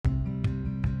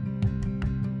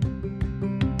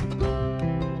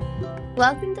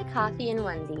Welcome to Coffee and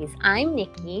Onesies. I'm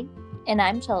Nikki. And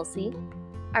I'm Chelsea.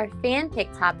 Our fan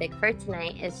pick topic for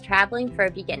tonight is traveling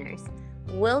for beginners.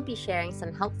 We'll be sharing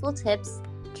some helpful tips,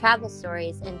 travel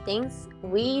stories, and things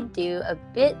we do a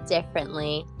bit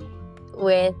differently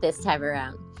with this time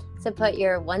around. So put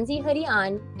your onesie hoodie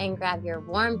on and grab your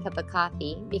warm cup of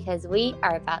coffee because we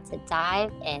are about to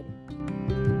dive in.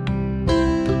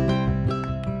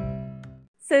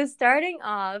 So starting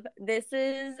off, this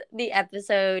is the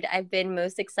episode I've been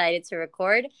most excited to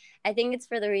record. I think it's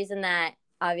for the reason that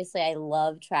obviously I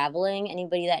love traveling.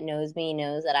 Anybody that knows me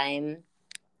knows that I'm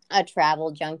a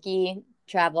travel junkie,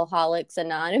 Travelholics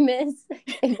Anonymous,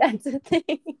 if that's a thing.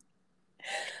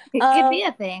 It could be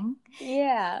a thing.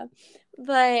 Yeah.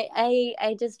 But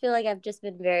I just feel like I've just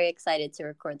been very excited to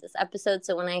record this episode.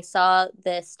 So when I saw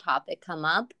this topic come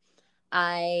up,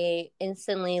 I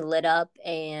instantly lit up,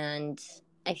 and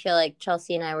I feel like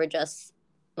Chelsea and I were just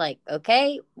like,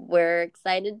 okay, we're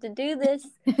excited to do this.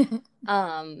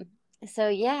 So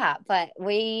yeah, but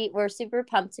we're super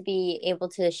pumped to be able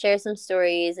to share some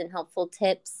stories and helpful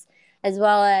tips, as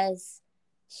well as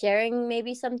sharing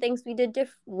maybe some things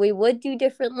we would do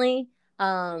differently.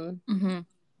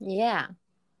 Yeah.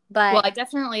 But Well, I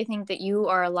definitely think that you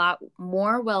are a lot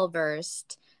more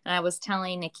well-versed. And I was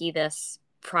telling Nikki this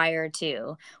prior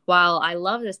to. While I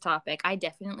love this topic, I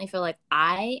definitely feel like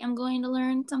I am going to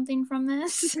learn something from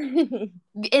this.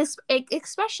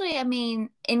 Especially, I mean,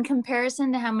 in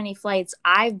comparison to how many flights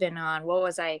I've been on. What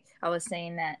was I was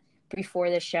saying that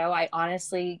before the show, I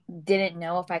honestly didn't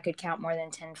know if I could count more than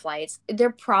 10 flights. I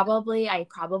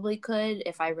probably could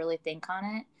if I really think on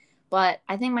it. But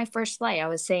I think my first flight, I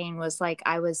was saying, was like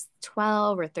I was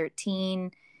 12 or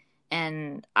 13,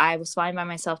 and I was flying by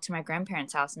myself to my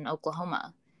grandparents' house in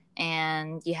Oklahoma.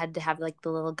 And you had to have like the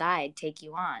little guide take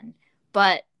you on.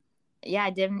 But yeah,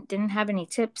 I didn't have any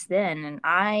tips then. And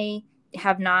I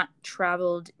have not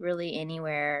traveled really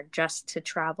anywhere just to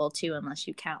travel to, unless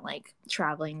you count like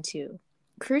traveling to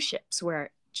cruise ships,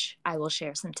 where I will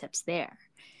share some tips there.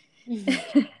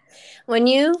 When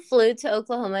you flew to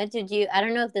Oklahoma, I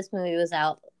don't know if this movie was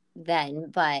out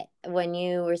then, but when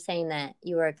you were saying that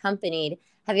you were accompanied,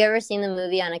 have you ever seen the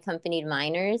movie Unaccompanied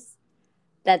Minors?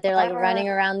 That they're like running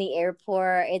around the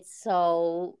airport. It's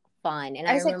so fun. And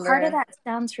I was remember, like, part of that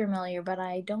sounds familiar, but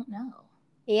I don't know.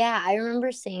 Yeah, I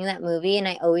remember seeing that movie, and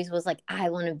I always was like, I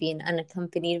want to be an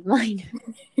unaccompanied minor.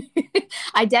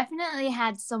 I definitely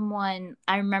had someone,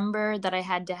 I remember that I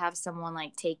had to have someone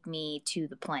like take me to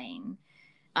the plane.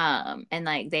 And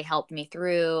like they helped me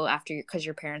through because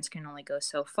your parents can only go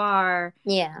so far.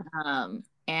 Yeah.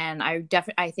 And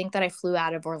I think that I flew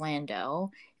out of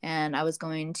Orlando, and I was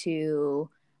going to,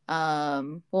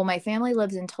 my family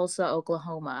lives in Tulsa,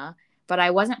 Oklahoma, but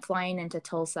I wasn't flying into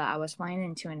Tulsa. I was flying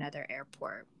into another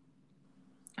airport.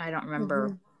 I don't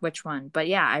remember which one, but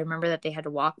yeah, I remember that they had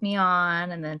to walk me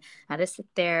on, and then I had to sit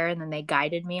there, and then they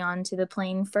guided me onto the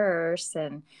plane first,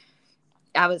 and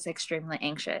I was extremely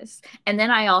anxious. And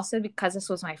then I also, because this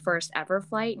was my first ever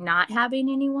flight, not having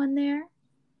anyone there,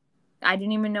 I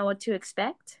didn't even know what to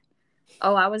expect.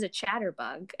 Oh, I was a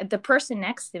chatterbug. The person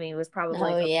next to me was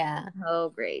probably yeah. Oh,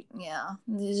 great. Yeah.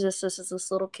 This is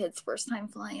this little kid's first time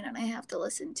flying, and I have to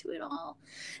listen to it all.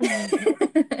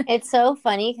 It's so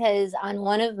funny because on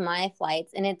one of my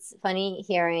flights, and it's funny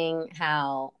hearing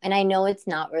how, and I know it's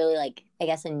not really like, I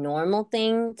guess, a normal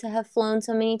thing to have flown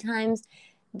so many times,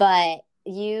 but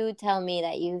you tell me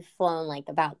that you've flown like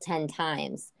about 10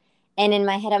 times. And in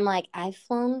my head, I'm like, I've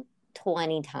flown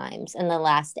 20 times in the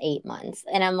last 8 months.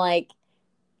 And I'm like,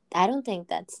 I don't think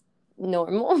that's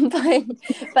normal, but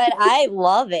I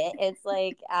love it. It's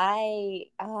like I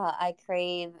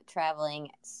crave traveling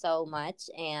so much,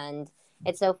 and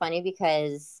it's so funny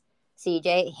because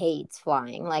CJ hates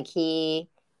flying. Like, he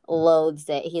loathes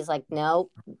it. He's like,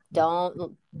 nope,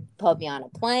 don't put me on a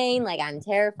plane. Like, I'm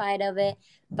terrified of it.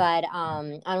 But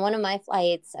on one of my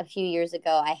flights a few years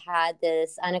ago, I had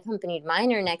this unaccompanied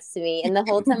minor next to me, and the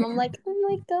whole time I'm like, oh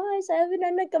my gosh, I have an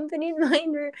unaccompanied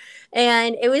minor.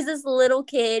 And it was this little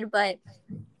kid, but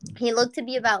he looked to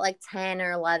be about like 10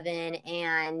 or 11,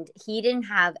 and he didn't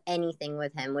have anything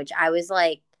with him, which I was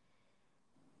like,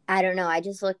 I don't know. I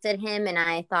just looked at him and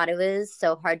I thought it was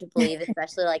so hard to believe,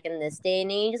 especially like in this day and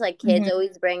age. Like, kids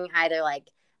always bring either like,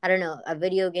 I don't know, a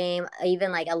video game,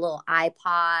 even like a little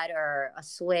iPod or a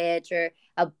Switch or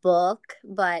a book.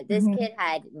 But this kid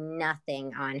had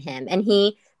nothing on him. And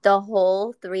the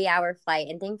whole 3-hour flight,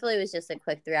 and thankfully it was just a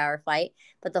quick 3-hour flight,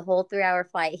 but the whole 3-hour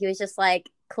flight, he was just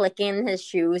like clicking his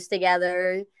shoes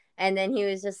together. And then he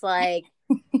was just like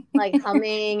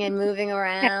humming and moving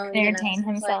around. Entertain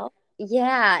himself.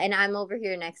 Yeah, and I'm over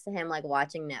here next to him like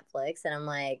watching Netflix, and I'm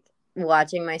like,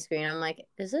 watching my screen. I'm like,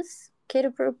 is this kid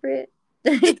appropriate?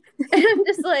 And I'm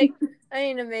just like, I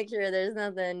need to make sure there's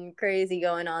nothing crazy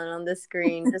going on the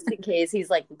screen, just in case he's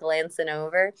like glancing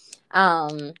over.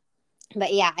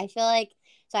 But yeah, I feel like,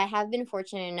 so I have been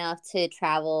fortunate enough to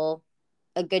travel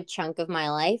a good chunk of my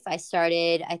life. I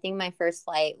think my first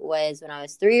flight was when I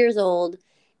was 3 years old,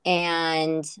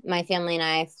 and my family and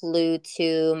I flew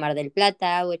to Mar del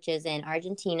Plata, which is in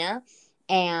Argentina.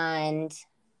 And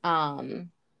um,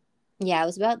 yeah, it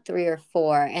was about 3 or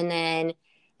 4. And then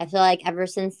I feel like ever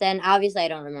since then, obviously I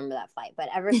don't remember that flight, but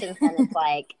ever since then, it's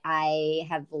like I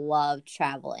have loved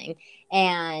traveling.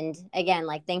 And again,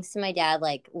 like thanks to my dad,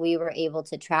 like we were able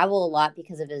to travel a lot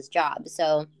because of his job.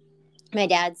 So my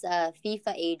dad's a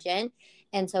FIFA agent.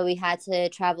 And so we had to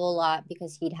travel a lot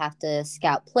because he'd have to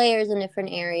scout players in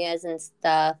different areas and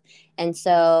stuff. And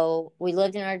so we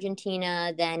lived in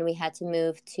Argentina. Then we had to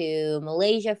move to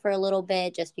Malaysia for a little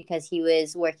bit just because he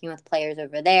was working with players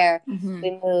over there. Mm-hmm.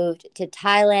 We moved to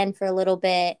Thailand for a little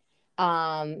bit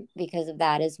because of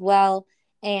that as well.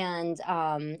 And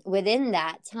within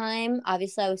that time,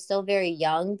 obviously, I was still very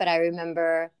young, but I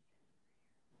remember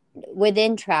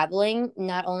within traveling,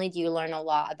 not only do you learn a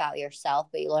lot about yourself,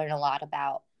 but you learn a lot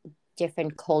about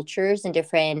different cultures and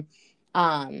different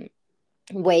um,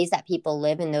 ways that people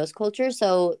live in those cultures.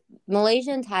 So,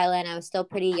 Malaysia and Thailand, I was still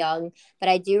pretty young, but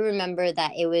I do remember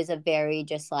that it was a very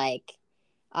just like,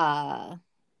 uh,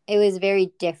 it was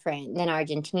very different than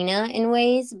Argentina in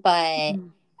ways, but Mm-hmm.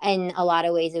 in a lot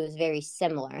of ways, it was very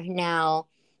similar. Now,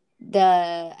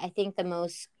 I think the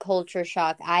most culture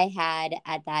shock I had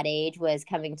at that age was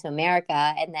coming to America,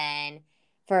 and then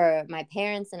for my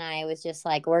parents and I, it was just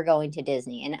like we're going to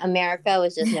Disney, and America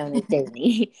was just known as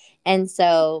Disney. And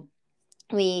so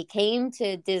we came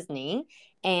to Disney,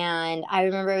 and I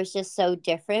remember it was just so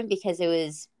different because it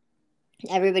was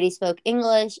everybody spoke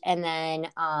English, and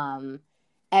then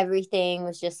everything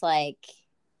was just like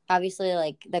obviously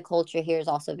like the culture here is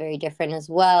also very different as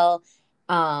well.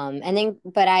 And then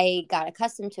but I got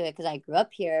accustomed to it because I grew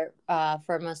up here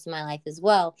for most of my life as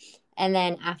well. And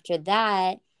then after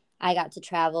that, I got to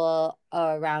travel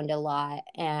around a lot,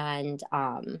 and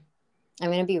I'm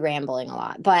going to be rambling a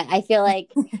lot, but I feel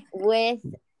like with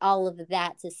all of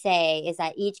that to say is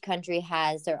that each country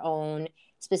has their own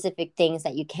specific things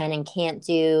that you can and can't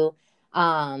do.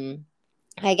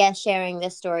 I guess sharing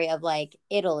this story of like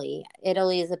Italy.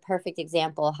 Italy is a perfect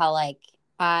example how like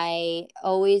I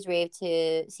always rave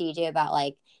to CJ about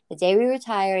like the day we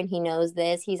retire and he knows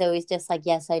this. He's always just like,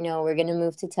 "Yes, I know we're going to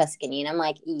move to Tuscany." And I'm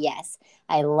like, "Yes.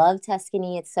 I love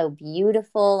Tuscany. It's so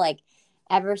beautiful." Like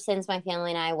ever since my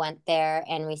family and I went there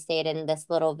and we stayed in this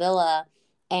little villa,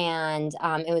 and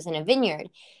it was in a vineyard.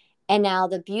 And now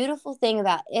the beautiful thing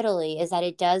about Italy is that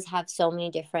it does have so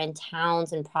many different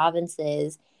towns and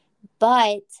provinces,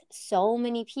 but so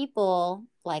many people,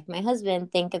 like my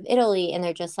husband, think of Italy and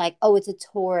they're just like, oh, it's a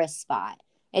tourist spot.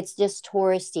 It's just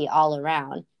touristy all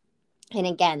around. And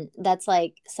again, that's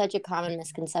like such a common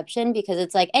misconception because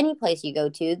it's like any place you go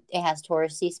to, it has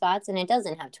touristy spots and it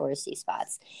doesn't have touristy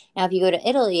spots. Now, if you go to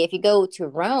Italy, if you go to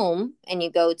Rome and you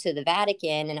go to the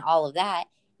Vatican and all of that,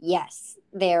 yes,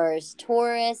 there's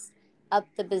tourists up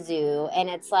the bazoo. And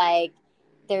it's like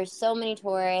there's so many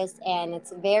tourists and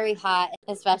it's very hot,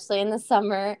 especially in the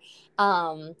summer.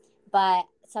 But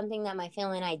something that my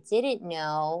family and I didn't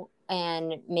know,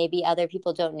 and maybe other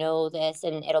people don't know this,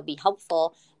 and it'll be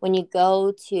helpful when you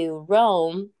go to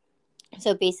Rome.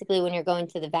 So basically, when you're going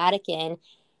to the Vatican,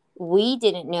 we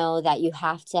didn't know that you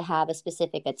have to have a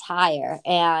specific attire.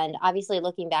 And obviously,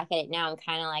 looking back at it now, I'm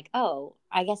kind of like, oh,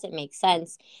 I guess it makes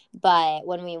sense. But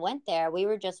when we went there, we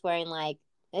were just wearing like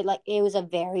it was a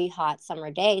very hot summer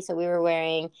day. So we were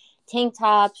wearing tank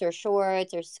tops or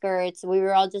shorts or skirts. We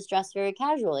were all just dressed very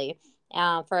casually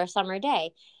for a summer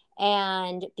day.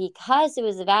 And because it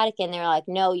was the Vatican, they're like,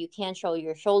 no, you can't show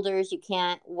your shoulders. You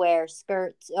can't wear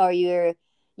skirts or you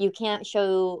can't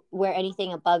wear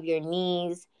anything above your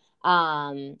knees.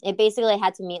 It basically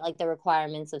had to meet like the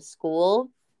requirements of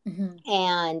school, Mm-hmm.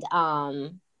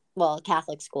 and well,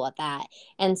 Catholic school at that.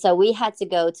 And so we had to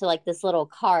go to like this little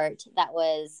cart that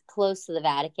was close to the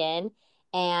Vatican,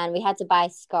 and we had to buy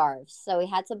scarves. So we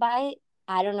had to buy,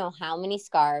 I don't know how many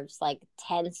scarves, like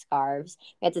 10 scarves.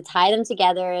 We had to tie them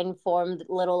together and form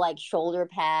little like shoulder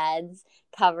pads,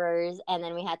 covers, and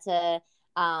then we had to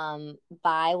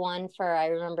buy one for, I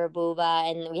remember,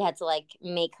 Booba, and we had to like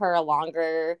make her a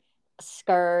longer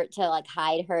skirt to like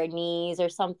hide her knees or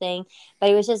something. But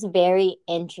it was just very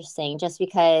interesting just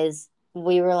because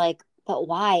we were like, but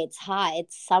why? It's hot,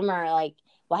 it's summer, like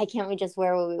why can't we just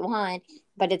wear what we want?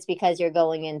 But it's because you're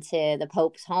going into the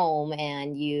Pope's home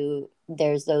and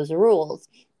there's those rules.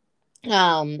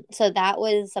 So that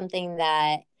was something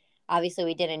that obviously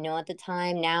we didn't know at the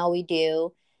time. Now we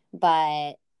do,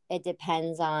 but it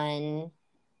depends on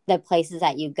the places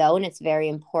that you go, and it's very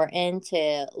important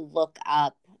to look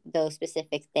up those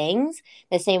specific things.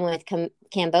 The same with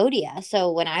Cambodia.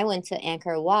 So when I went to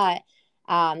Angkor Wat,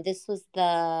 this was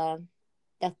the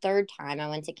third time I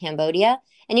went to Cambodia,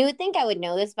 and you would think I would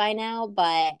know this by now,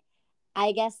 but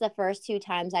I guess the first two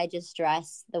times I just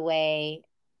dressed the way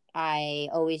I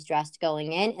always dressed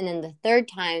going in. And then the third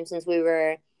time, since we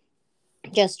were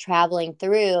just traveling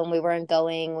through and we weren't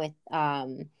going with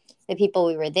the people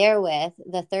we were there with,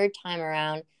 the third time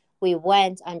around, we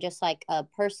went on just like a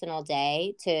personal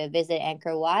day to visit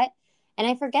Angkor Wat. And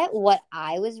I forget what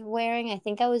I was wearing. I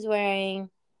think I was wearing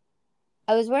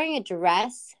a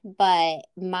dress, but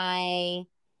my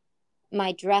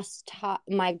dress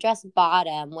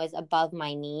bottom was above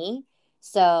my knee.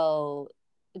 So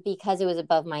because it was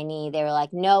above my knee, they were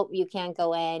like, nope, you can't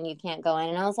go in, you can't go in.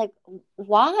 And I was like,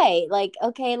 why? Like,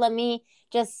 okay, let me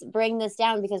just bring this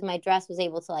down, because my dress was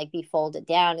able to like be folded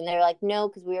down. And they're like, no,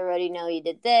 because we already know you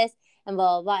did this and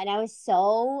blah blah blah. And I was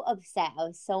so upset, I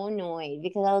was so annoyed,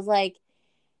 because I was like,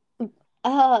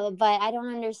 oh, but I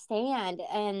don't understand.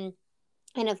 And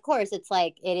of course it's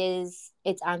like it's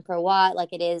Angkor Wat,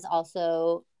 like it is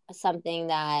also something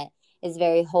that is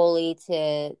very holy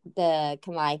to the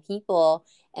Khmer people.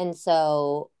 And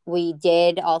so we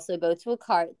did also go to a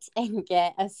cart and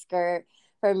get a skirt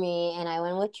for me, and I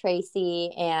went with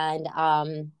Tracy, and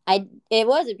I it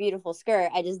was a beautiful skirt.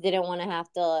 I just didn't want to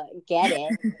have to get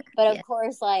it. But of Yeah.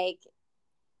 course, like,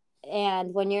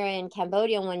 and when you're in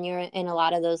Cambodia, when you're in a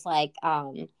lot of those like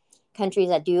countries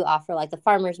that do offer like the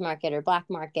farmers market or black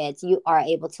markets, you are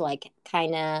able to like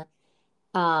kind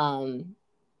of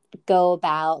go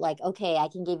about like, okay, I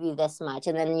can give you this much,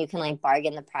 and then you can like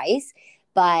bargain the price.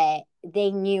 But they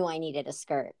knew I needed a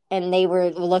skirt, and they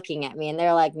were looking at me and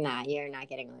they're like, nah, you're not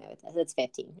getting away with this, it's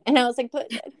 15. And I was like, but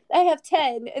I have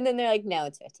 10. And then they're like, no,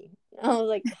 it's 15. I was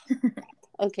like,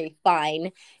 okay,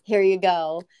 fine, here you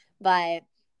go. But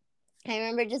I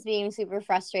remember just being super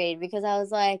frustrated, because I was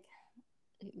like,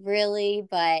 really?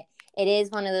 But it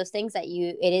is one of those things that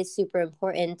it is super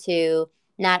important to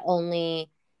not only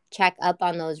check up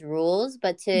on those rules,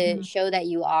 but to Mm-hmm. show that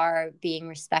you are being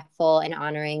respectful and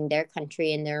honoring their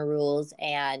country and their rules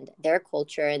and their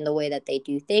culture and the way that they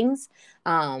do things.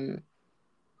 Um,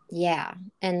 yeah.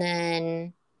 And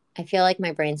then I feel like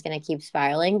my brain's gonna keep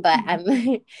spiraling, but I'm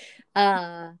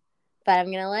uh but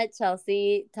I'm gonna let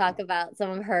Chelsea talk about some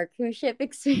of her cruise ship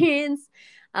experience.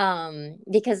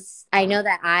 Because I know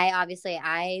that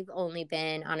I've only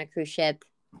been on a cruise ship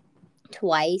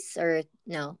twice, or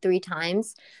no, three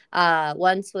times.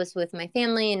 Once was with my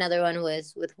family, another one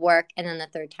was with work, and then the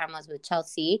third time was with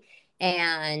Chelsea.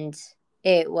 And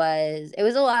it was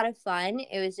a lot of fun.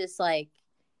 It was just like,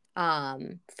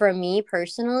 for me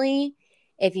personally,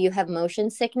 if you have motion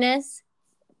sickness,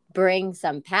 bring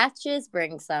some patches,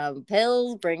 bring some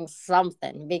pills, bring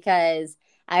something, because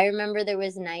I remember there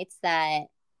was nights that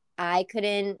I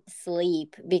couldn't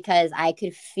sleep because I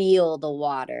could feel the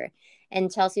water. And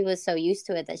Chelsea was so used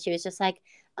to it that she was just like,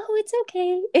 "Oh, it's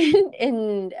okay."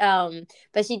 And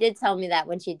but she did tell me that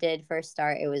when she did first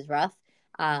start, it was rough.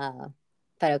 Uh,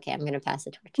 but okay, I'm gonna pass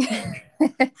the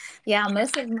torch. Yeah,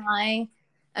 most of my,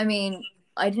 I mean,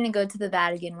 I didn't go to the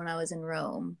Vatican when I was in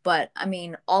Rome, but I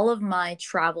mean, all of my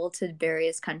travel to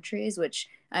various countries, which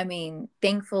I mean,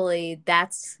 thankfully,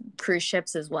 that's cruise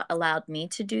ships is what allowed me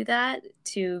to do that,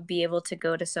 to be able to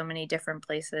go to so many different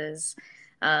places.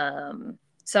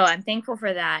 So I'm thankful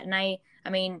for that. And I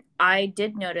mean, I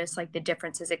did notice like the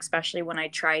differences, especially when I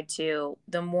tried to,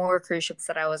 the more cruise ships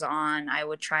that I was on, I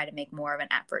would try to make more of an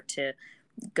effort to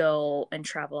go and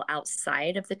travel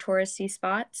outside of the touristy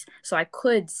spots so I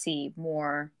could see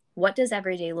more. What does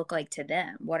every day look like to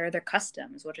them? What are their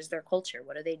customs? What is their culture?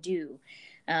 What do they do?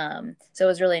 So it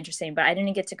was really interesting, but I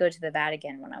didn't get to go to the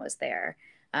Vatican when I was there.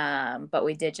 But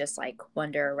we did just like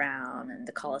wander around and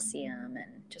the Colosseum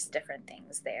and just different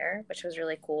things there, which was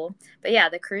really cool. But yeah,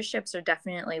 the cruise ships are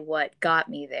definitely what got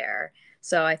me there.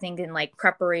 So I think in like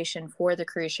preparation for the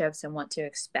cruise ships and what to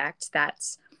expect,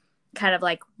 that's kind of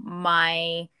like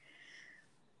my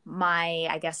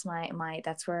I guess my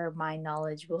that's where my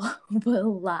knowledge will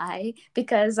will lie,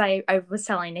 because I was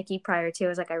telling Nikki prior to, I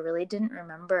was like, I really didn't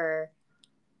remember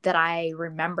that I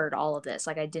remembered all of this.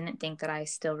 Like I didn't think that I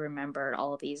still remembered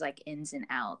all of these like ins and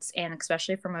outs. And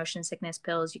especially for motion sickness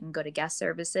pills, you can go to guest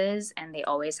services and they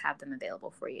always have them available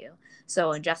for you.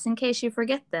 So just in case you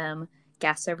forget them,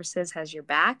 guest services has your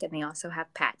back, and they also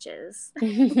have patches.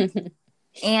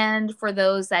 And for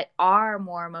those that are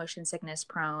more motion sickness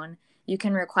prone, You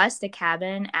can request a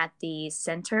cabin at the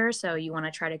center, so you want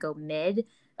to try to go mid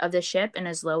of the ship and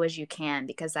as low as you can,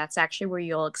 because that's actually where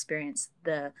you'll experience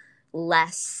the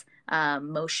less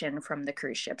motion from the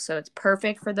cruise ship. So it's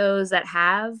perfect for those that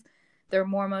they're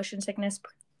more motion sickness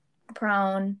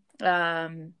prone,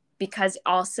 because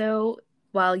also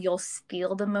while you'll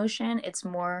feel the motion, it's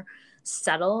more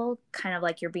subtle, kind of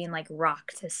like you're being like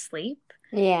rocked to sleep,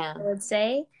 Yeah. I would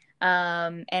say.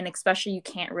 And especially you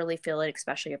can't really feel it,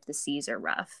 especially if the seas are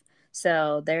rough.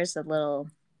 So there's a little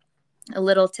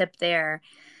tip there.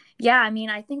 Yeah, I mean,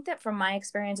 I think that from my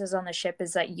experiences on the ship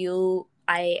is that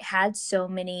I had so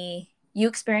many, you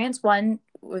experience one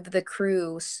with the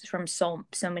crew from so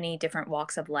many different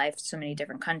walks of life, so many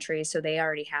different countries. So they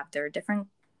already have their different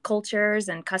cultures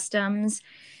and customs,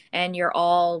 and you're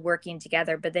all working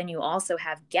together. But then you also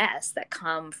have guests that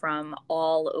come from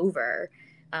all over,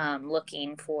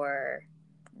 looking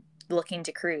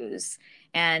to cruise,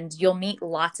 and you'll meet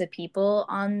lots of people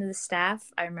on the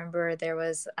staff. I remember there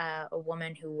was a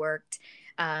woman who worked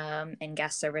in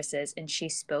guest services, and she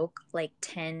spoke like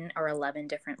 10 or 11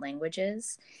 different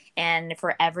languages. And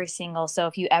for every single, so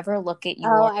if you ever look at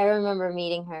Oh, I remember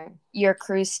meeting her. your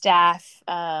cruise staff,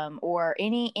 or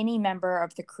any member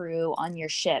of the crew on your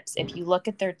ships, if you look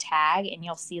at their tag and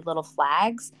you'll see little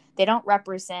flags, they don't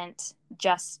represent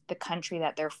just the country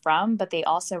that they're from, but they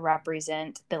also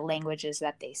represent the languages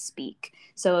that they speak.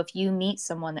 So if you meet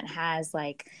someone that has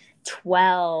like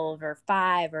 12 or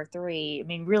 5 or 3, I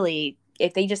mean, really,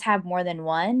 if they just have more than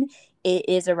one, it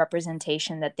is a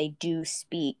representation that they do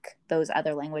speak those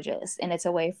other languages. And it's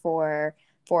a way for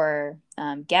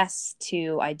guests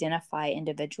to identify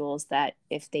individuals that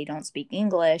if they don't speak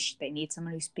English, they need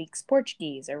someone who speaks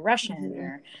Portuguese or Russian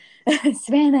or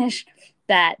Spanish,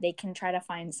 that they can try to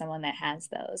find someone that has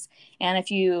those. And if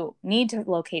you need to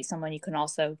locate someone, you can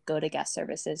also go to guest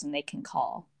services and they can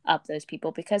call up those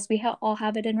people, because we all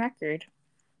have it in record.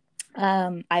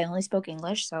 I only spoke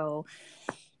English, so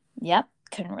yep,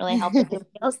 couldn't really help anybody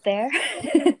else there.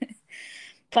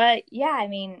 But yeah, I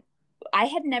mean, I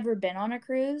had never been on a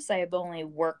cruise. I have only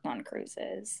worked on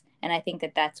cruises. And I think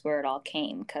that that's where it all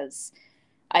came, because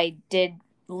I did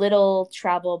little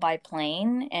travel by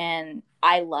plane, and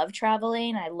I love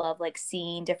traveling. I love like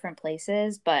seeing different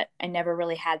places, but I never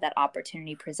really had that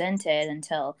opportunity presented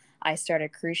until I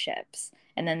started cruise ships.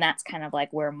 And then that's kind of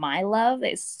like where my love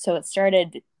is. So it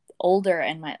started older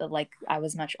in my, like I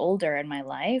was much older in my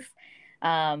life.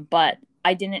 But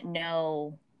I didn't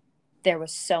know there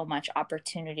was so much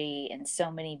opportunity and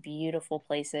so many beautiful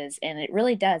places. And it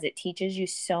really does. It teaches you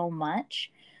so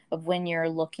much of when you're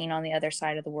looking on the other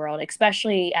side of the world,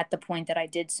 especially at the point that I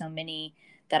did so many,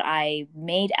 that I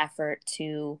made effort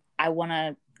to, I want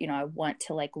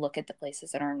to like look at the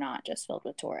places that are not just filled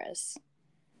with tourists.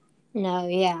 No,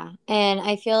 yeah. And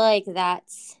I feel like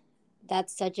that's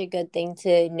such a good thing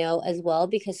to know as well,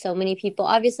 because so many people,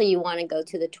 obviously you want to go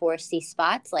to the touristy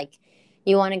spots, like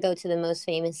you want to go to the most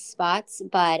famous spots,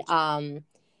 but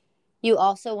you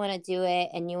also want to do it,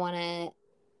 and you want to,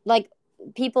 like,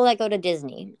 people that go to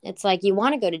Disney. It's like you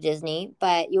want to go to Disney,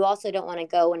 but you also don't want to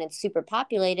go when it's super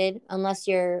populated, unless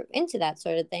you're into that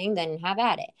sort of thing, then have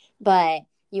at it. But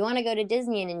you want to go to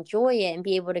Disney and enjoy it and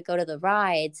be able to go to the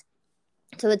rides.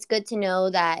 So it's good to know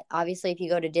that obviously if you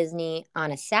go to Disney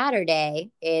on a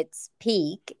Saturday, it's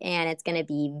peak and it's going to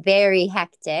be very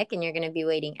hectic and you're going to be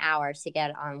waiting hours to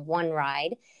get on one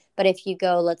ride. But if you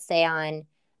go, let's say, on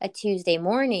a Tuesday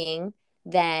morning,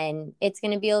 then it's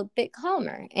going to be a bit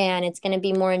calmer and it's going to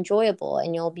be more enjoyable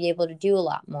and you'll be able to do a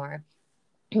lot more.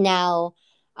 Now,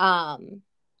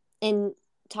 in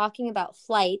talking about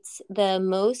flights, the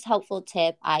most helpful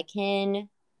tip I can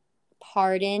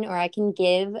pardon or I can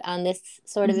give on this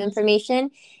sort of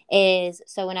information is,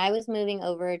 so when I was moving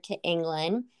over to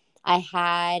England, I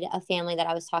had a family that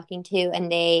I was talking to,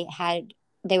 and they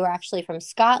were actually from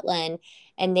Scotland,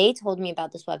 and they told me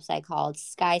about this website called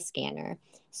Skyscanner.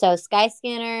 So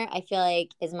Skyscanner, I feel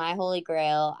like, is my holy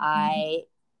grail. I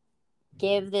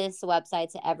give this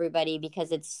website to everybody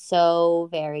because it's so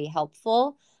very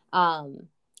helpful.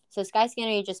 So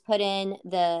Skyscanner, you just put in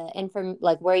the info,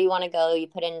 like where you want to go. You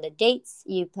put in the dates.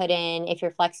 You put in if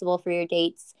you're flexible for your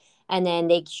dates, and then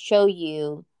they show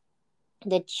you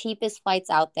the cheapest flights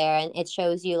out there, and it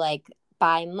shows you like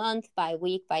by month, by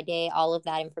week, by day, all of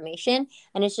that information,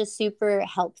 and it's just super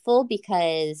helpful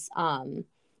because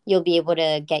you'll be able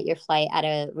to get your flight at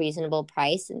a reasonable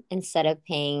price instead of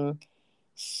paying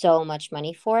so much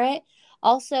money for it.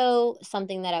 Also,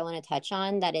 something that I want to touch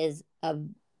on that is a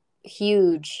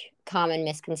huge common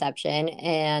misconception,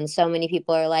 and so many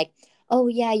people are like, oh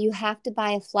yeah, you have to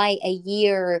buy a flight a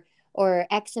year or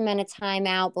X amount of time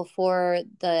out before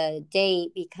the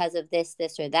date because of this,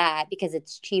 or that, because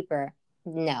it's cheaper.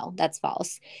 No, that's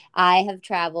false. I have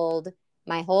traveled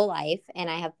my whole life and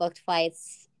I have booked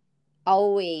flights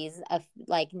always of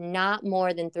like not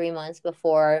more than 3 months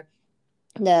before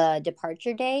the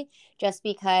departure day, just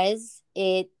because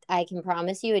I can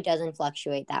promise you it doesn't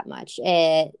fluctuate that much.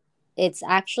 It's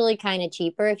actually kind of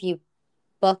cheaper if you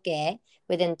book it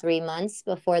within 3 months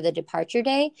before the departure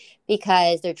day,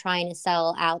 because they're trying to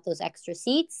sell out those extra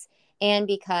seats, and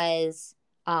because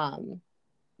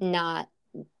not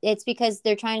it's because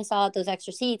they're trying to sell out those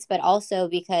extra seats, but also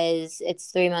because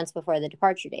it's 3 months before the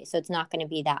departure date. So it's not going to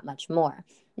be that much more.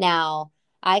 Now,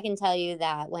 I can tell you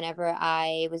that whenever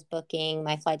I was booking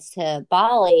my flights to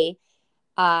Bali,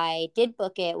 I did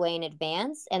book it way in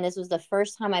advance. And this was the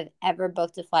first time I've ever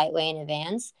booked a flight way in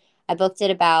advance. I booked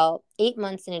it about 8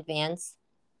 months in advance.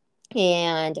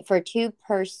 And for two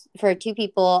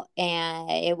people, and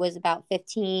it was about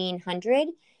 1,500.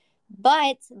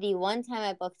 But the one time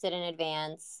I booked it in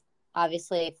advance,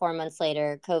 obviously 4 months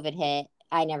later, COVID hit.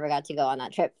 I never got to go on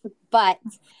that trip. But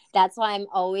that's why I'm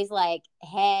always like,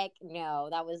 heck no.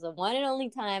 That was the one and only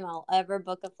time I'll ever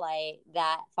book a flight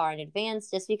that far in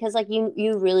advance, just because like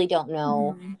you really don't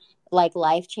know. Mm-hmm. Like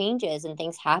life changes and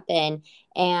things happen,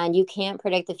 and you can't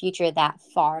predict the future that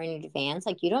far in advance.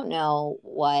 Like you don't know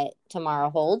what tomorrow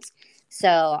holds.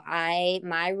 So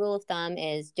my rule of thumb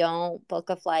is don't book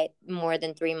a flight more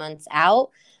than 3 months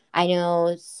out. I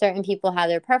know certain people have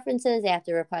their preferences. They have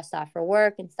to request off for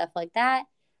work and stuff like that.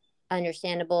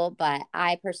 Understandable. But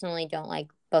I personally don't like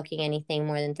booking anything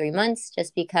more than 3 months,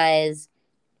 just because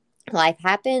life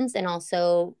happens, and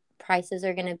also prices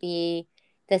are going to be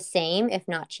the same, if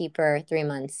not cheaper, 3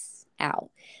 months out.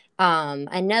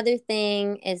 Another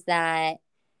thing is that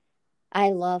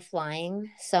I love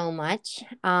flying so much,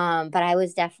 but I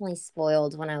was definitely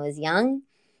spoiled when I was young.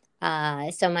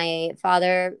 So my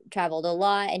father traveled a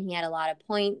lot and he had a lot of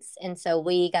points. And so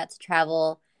we got to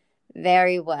travel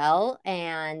very well.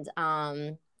 And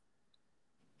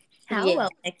How yeah. well,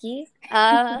 Nikki?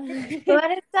 Uh, Go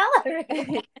ahead and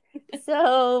celebrate.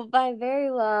 so by very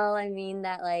well, I mean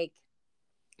that like,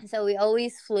 so we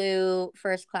always flew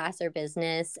first class or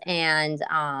business, and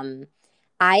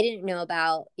I didn't know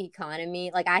about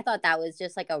economy. Like I thought that was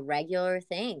just like a regular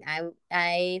thing.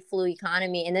 I flew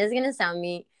economy, and this is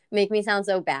gonna make me sound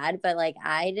so bad, but like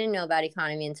I didn't know about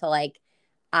economy until like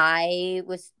I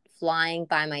was flying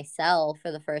by myself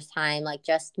for the first time, like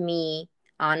just me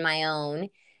on my own.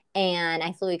 And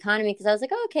I flew economy because I was like,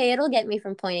 oh, okay, it'll get me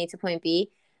from point A to point B.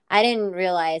 I didn't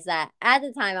realize that at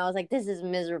the time. I was like, this is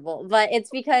miserable. But it's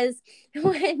because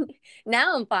when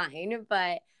now I'm fine,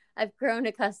 but I've grown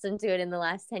accustomed to it in the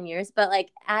last 10 years. But like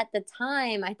at the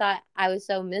time, I thought I was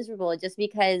so miserable just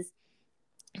because.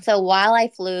 So while I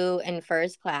flew in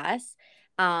first class,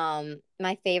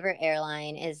 my favorite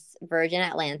airline is Virgin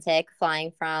Atlantic,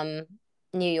 flying from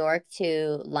New York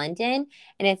to London.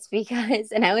 And it's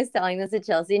because, and I was telling this to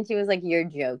Chelsea, and she was like, you're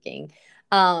joking.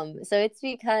 So it's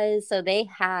because, so they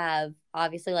have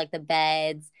obviously like the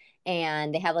beds,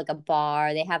 and they have like a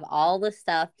bar, they have all the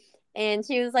stuff. And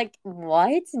she was like,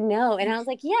 what? No. And I was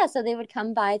like, yeah. So they would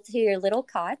come by to your little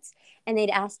cots and they'd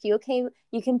ask you, okay,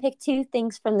 you can pick two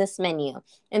things from this menu.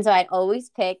 And so I'd always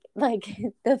pick like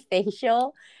the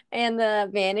facial and the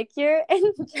manicure.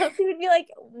 And Chelsea would be like,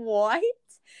 what?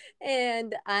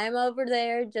 And I'm over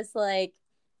there just like,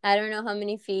 I don't know how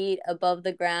many feet above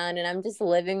the ground, and I'm just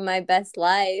living my best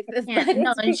life. Yeah, But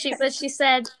no, and because... she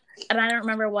said, and I don't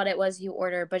remember what it was you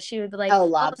ordered, but she would be like, Oh, oh,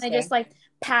 and I lobster. just like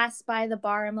pass by the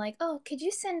bar. I'm like, oh, could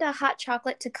you send a hot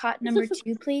chocolate to cot number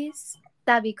 2, please?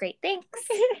 That'd be great, thanks.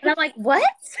 And I'm like, what?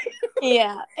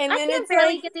 Yeah. And I then can it's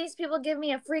barely like, get these people give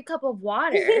me a free cup of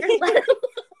water, let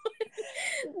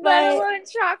but alone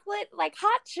chocolate, like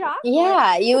hot chocolate.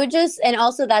 yeah, you would just, and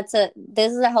also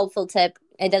this is a helpful tip.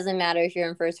 It doesn't matter if you're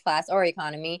in first class or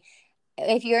economy.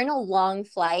 If you're in a long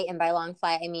flight, and by long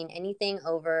flight, I mean anything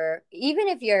over, even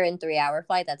if you're in 3 hour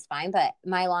flight, that's fine. But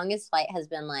my longest flight has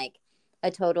been like a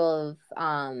total of,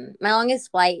 my longest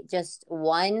flight just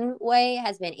one way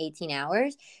has been 18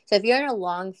 hours. So if you're in a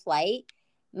long flight,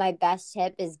 my best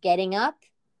tip is getting up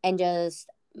and just,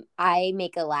 I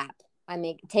make a lap.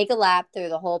 Take a lap through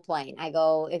the whole plane. I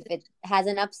go, if it has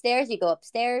an upstairs, you go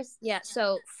upstairs. Yeah,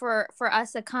 so for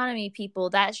us economy people,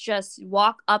 that's just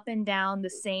walk up and down the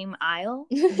same aisle.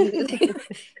 You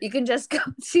can just go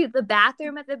to the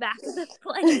bathroom at the back of the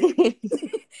plane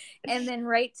and then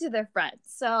right to the front.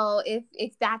 So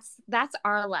if that's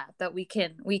our lap that we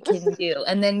can do,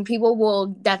 and then people will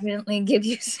definitely give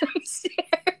you some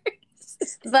stairs.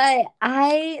 But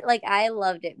I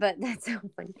loved it, but that's so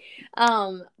funny.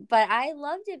 But I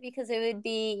loved it because it would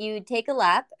be you would take a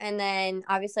lap, and then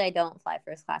obviously I don't fly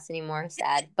first class anymore,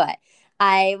 sad, but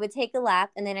I would take a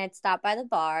lap and then I'd stop by the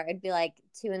bar. It'd be like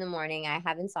 2 in the morning. I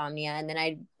have insomnia, and then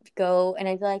I'd go and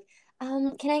I'd be like,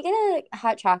 can I get a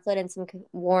hot chocolate and some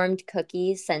warmed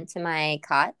cookies sent to my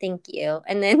cot? Thank you.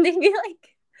 And then they'd be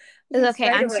like, It's yes, okay.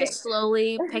 right I'm away. just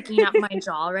slowly picking up my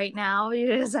jaw right now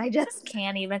because I just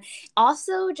can't even.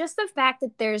 Also, just the fact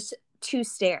that there's 2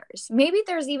 stairs. Maybe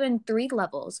there's even 3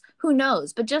 levels. Who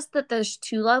knows? But just that there's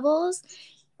 2 levels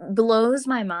blows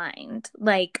my mind.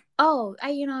 Like, oh,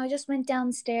 I just went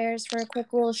downstairs for a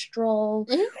quick little stroll,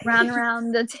 ran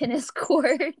around the tennis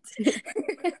court.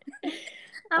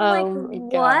 I'm like, Oh my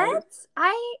what? god.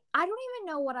 I don't even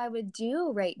know what I would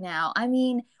do right now. I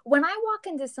mean, when I walk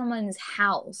into someone's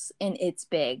house and it's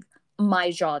big,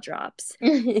 my jaw drops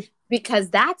because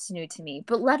that's new to me.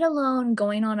 But let alone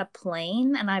going on a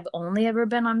plane, and I've only ever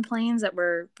been on planes that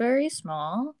were very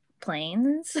small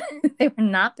planes. They were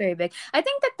not very big. I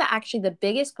think that actually the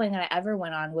biggest plane that I ever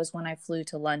went on was when I flew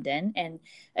to London, and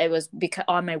it was because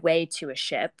on my way to a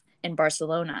ship in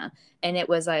Barcelona, and it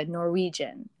was a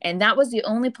Norwegian, and that was the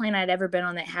only plane I'd ever been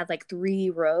on that had like 3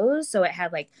 rows. So it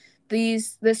had like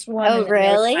this one, Oh, and then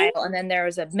there was an really? aisle, and then there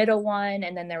was a middle one,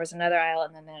 and then there was another aisle,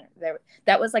 and then there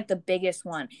that was like the biggest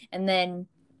one, and then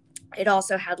it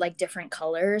also had like different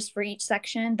colors for each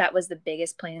section. That was the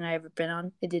biggest plane I ever been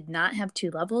on. It did not have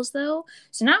 2 levels though,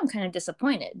 so now I'm kind of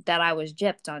disappointed that I was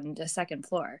gypped on the second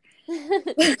floor.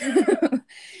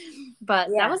 But that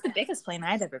Yeah. was the biggest plane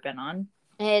I'd ever been on.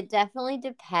 It definitely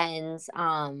depends.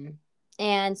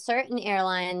 And certain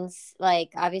airlines,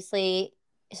 like obviously,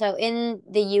 so in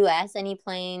the US, any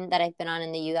plane that I've been on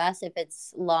in the US, if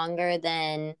it's longer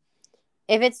than,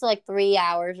 if it's like 3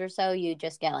 hours or so, you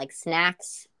just get like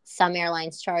snacks. Some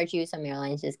airlines charge you, some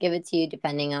airlines just give it to you,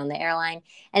 depending on the airline.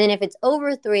 And then if it's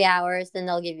over 3 hours, then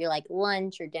they'll give you like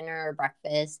lunch or dinner or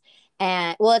breakfast.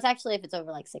 And well, it's actually if it's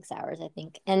over like 6 hours, I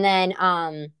think. And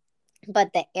then,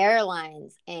 but the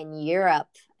airlines in Europe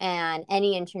and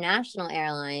any international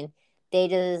airline, they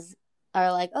just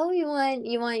are like, "Oh, you want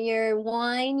your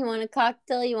wine, you want a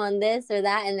cocktail, you want this or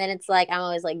that," and then it's like I'm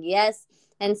always like, "Yes."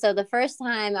 And so the first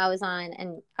time I was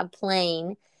on a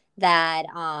plane that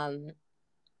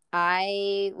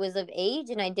I was of age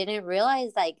and I didn't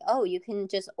realize like, oh, you can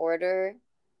just order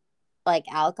like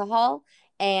alcohol.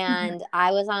 And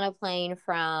I was on a plane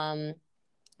from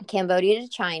Cambodia to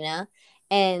China,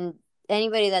 and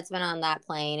anybody that's been on that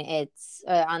plane, it's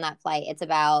on that flight, it's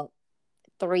about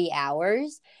 3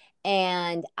 hours.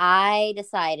 And I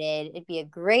decided it'd be a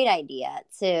great idea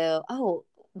to, oh,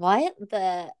 what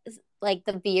the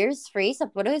beer's free,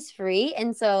 Sapporo is free,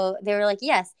 and so they were like,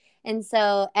 yes. And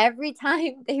so every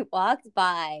time they walked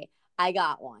by, I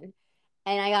got one.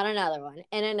 And I got another one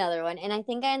and another one. And I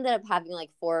think I ended up having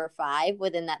like 4 or 5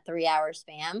 within that 3 hour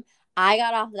span. I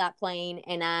got off that plane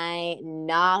and I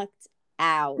knocked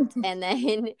out. And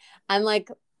then I'm like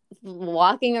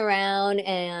walking around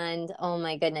and oh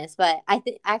my goodness. But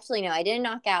actually, no, I didn't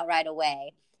knock out right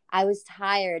away. I was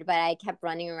tired, but I kept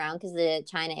running around because the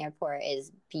China airport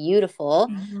is beautiful.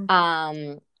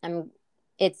 Mhm. I'm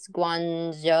it's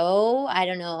Guangzhou. I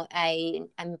don't know.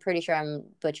 I'm pretty sure I'm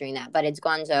butchering that, but it's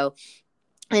Guangzhou.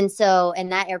 And so,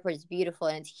 and that airport is beautiful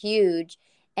and it's huge.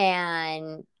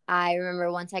 And I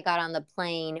remember once I got on the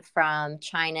plane from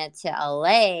China to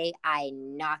LA, I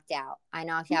knocked out. I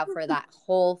knocked out for that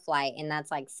whole flight, and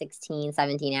that's like 16,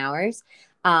 17 hours.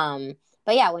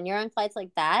 But yeah, when you're on flights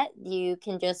like that, you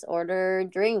can just order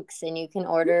drinks and you can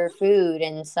order food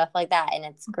and stuff like that, and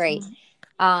it's great.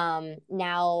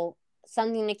 Now,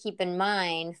 something to keep in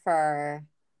mind for,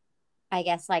 I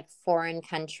guess, like foreign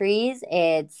countries,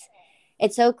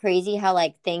 it's so crazy how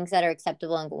like things that are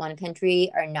acceptable in one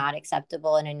country are not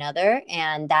acceptable in another,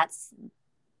 and that's,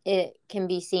 it can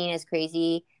be seen as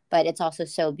crazy, but it's also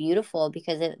so beautiful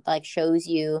because it like shows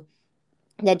you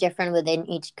the different within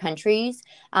each countries.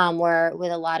 Where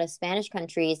with a lot of Spanish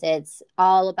countries, it's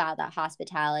all about that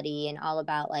hospitality and all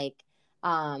about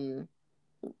um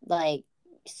like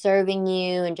serving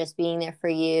you and just being there for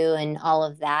you and all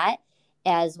of that,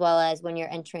 as well as when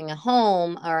you're entering a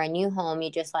home or a new home, you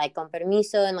just like con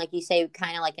permiso, and like you say,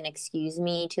 kind of like an excuse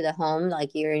me to the home,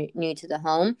 like you're new to the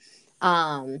home.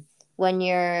 When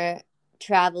you're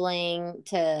traveling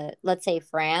to, let's say,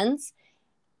 France,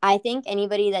 I think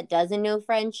anybody that doesn't know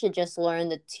French should just learn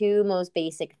the two most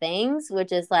basic things,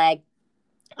 which is like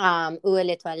où est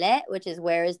les toilettes, which is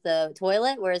where is the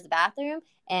toilet, where is the bathroom,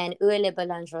 and où est la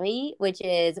boulangerie, which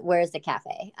is where's the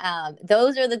cafe.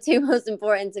 Those are the two most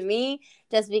important to me,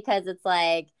 just because it's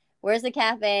like where's the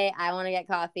cafe? I want to get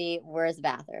coffee. Where's the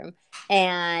bathroom?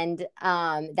 And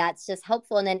that's just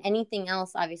helpful. And then anything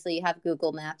else, obviously, you have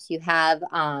Google Maps, you have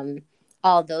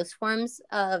all those forms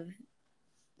of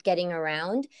getting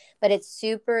around. But it's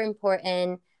super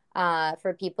important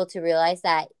for people to realize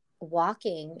that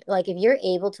walking, like if you're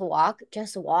able to walk,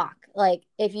 just walk. Like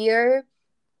if you're,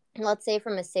 let's say,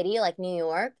 from a city like New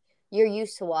York, you're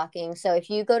used to walking. So if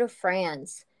you go to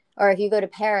France or if you go to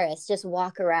Paris, just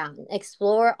walk around,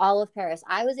 explore all of Paris.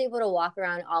 I was able to walk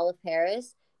around all of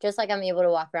Paris, just like I'm able to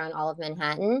walk around all of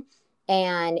Manhattan.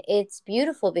 And it's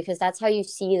beautiful because that's how you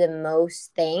see the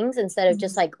most things instead of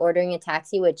just like ordering a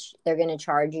taxi, which they're going to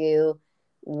charge you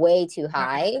way too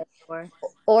high.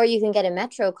 Or you can get a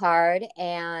Metro card.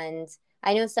 And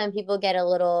I know some people get a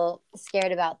little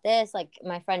scared about this. Like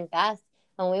my friend Beth,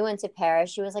 when we went to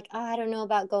Paris, she was like, oh, I don't know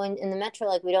about going in the Metro.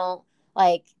 Like, we don't,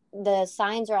 like, the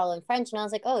signs are all in French. And I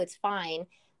was like, oh, it's fine.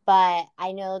 But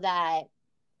I know that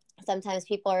sometimes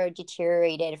people are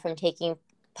deteriorated from taking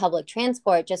public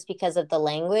transport just because of the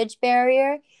language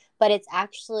barrier. But it's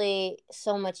actually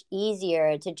so much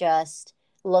easier to just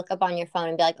look up on your phone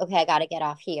and be like, okay, I got to get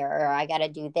off here or I got to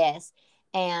do this.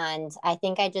 And I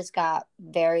think I just got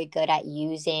very good at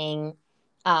using,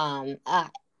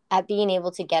 at being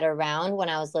able to get around when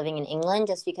I was living in England,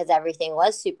 just because everything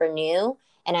was super new.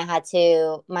 And I had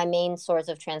to, my main source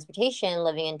of transportation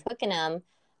living in Twickenham,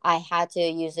 I had to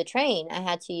use the train. I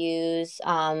had to use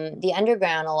the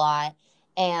underground a lot.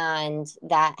 And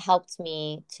that helped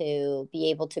me to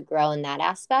be able to grow in that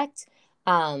aspect.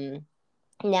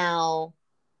 Now,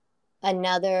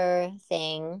 another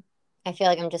thing, I feel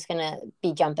like I'm just going to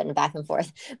be jumping back and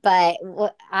forth, but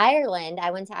Ireland,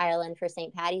 I went to Ireland for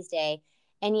St. Patty's Day.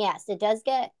 And yes, it does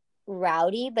get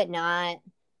rowdy, but not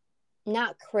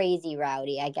crazy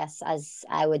rowdy, I guess, as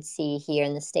I would see here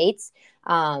in the States.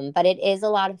 But it is a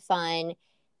lot of fun.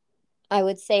 I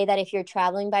would say that if you're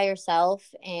traveling by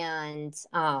yourself and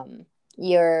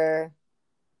you're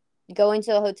going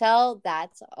to a hotel,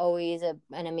 that's always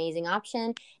an amazing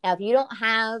option. Now, if you don't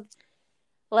have,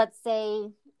 let's say,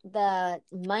 the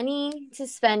money to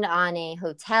spend on a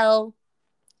hotel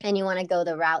and you want to go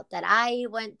the route that I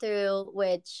went through,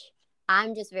 which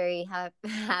I'm just very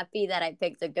happy that I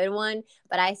picked a good one,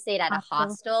 but I stayed at a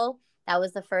hostel. That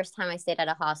was the first time I stayed at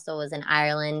a hostel, was in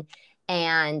Ireland.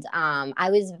 And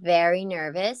I was very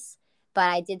nervous, but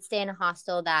I did stay in a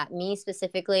hostel that, me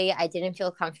specifically, I didn't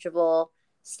feel comfortable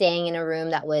staying in a room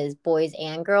that was boys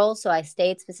and girls. So I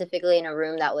stayed specifically in a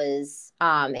room that was,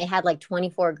 it had like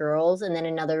 24 girls, and then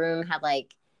another room had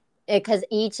like, because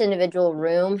each individual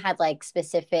room had like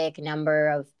specific number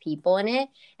of people in it,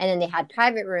 and then they had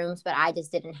private rooms, but I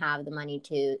just didn't have the money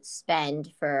to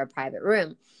spend for a private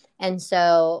room. And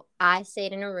so I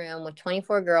stayed in a room with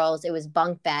 24 girls. It was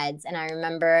bunk beds, and I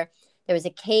remember there was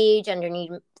a cage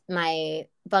underneath my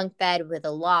bunk bed with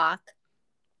a lock,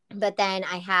 but then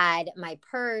I had my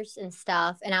purse and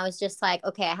stuff, and I was just like,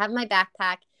 okay, I have my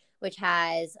backpack which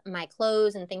has my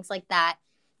clothes and things like that,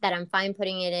 that I'm fine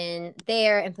putting it in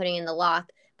there and putting in the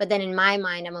lock. But then in my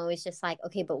mind, I'm always just like,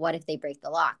 okay, but what if they break the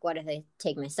lock? What if they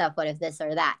take my stuff? What if this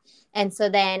or that? And so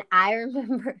then I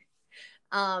remember,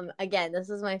 again, this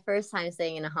was my first time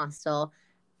staying in a hostel.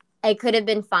 It could have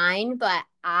been fine, but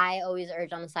I always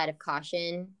urge on the side of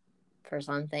caution for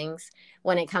some things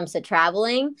when it comes to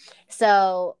traveling.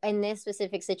 So in this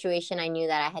specific situation, I knew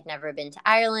that I had never been to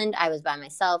Ireland. I was by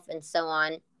myself and so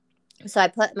on. So I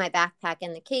put my backpack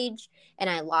in the cage and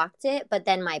I locked it. But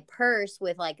then my purse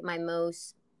with like my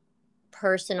most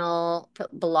personal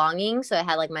belongings, so I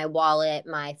had like my wallet,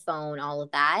 my phone, all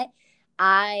of that.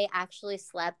 I actually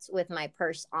slept with my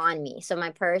purse on me. So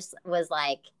my purse was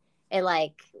like, it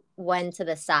like went to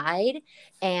the side,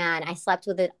 and I slept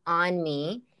with it on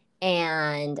me.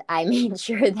 And I made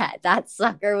sure that that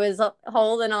sucker was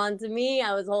holding on to me.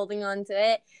 I was holding on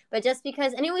to it. But just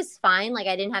because, and it was fine. Like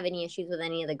I didn't have any issues with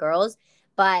any of the girls.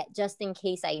 But just in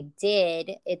case I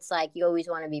did, it's like you always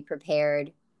want to be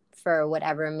prepared for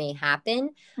whatever may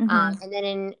happen. And then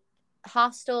in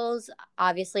hostels,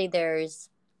 obviously there's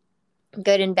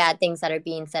good and bad things that are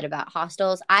being said about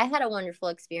hostels. I had a wonderful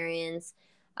experience.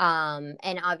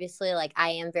 And obviously, like,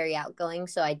 I am very outgoing,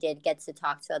 so I did get to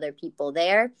talk to other people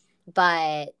there.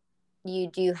 But you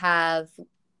do have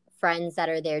friends that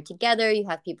are there together. You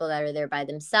have people that are there by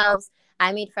themselves.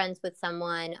 I made friends with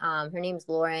someone. Her name's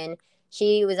Lauren.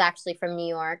 She was actually from New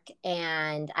York,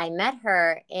 and I met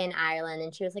her in Ireland,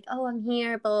 and she was like, oh, I'm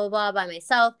here, blah, blah, blah, by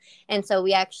myself. And so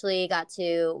we actually got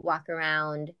to walk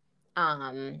around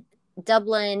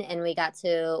Dublin, and we got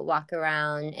to walk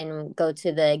around and go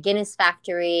to the Guinness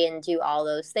factory and do all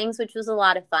those things, which was a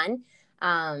lot of fun.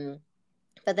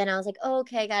 But then I was like, oh,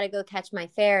 okay, I gotta go catch my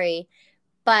ferry.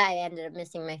 But I ended up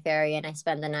missing my ferry, and I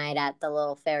spent the night at the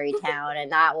little ferry town,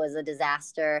 and that was a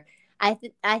disaster. I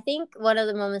think one of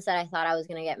the moments that I thought I was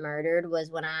gonna get murdered was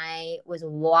when I was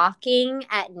walking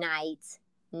at night,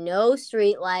 no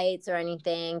street lights or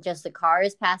anything, just the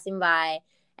cars passing by,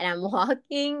 and I'm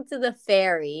walking to the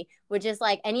ferry, which is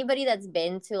like anybody that's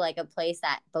been to like a place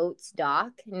that boats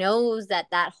dock knows that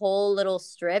that whole little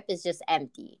strip is just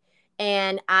empty.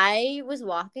 And I was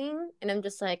walking, and I'm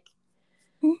just like,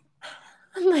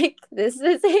 I'm like, this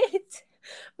is it.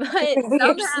 But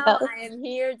somehow Yourself. I am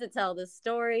here to tell the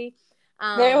story.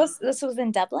 This was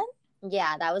in Dublin?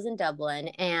 Yeah, that was in Dublin.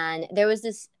 And there was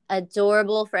this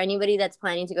adorable, for anybody that's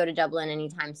planning to go to Dublin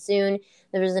anytime soon,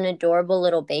 there was an adorable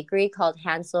little bakery called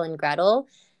Hansel and Gretel.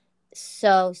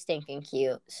 So stinking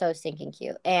cute. So stinking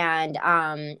cute. And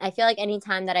I feel like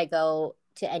anytime that I go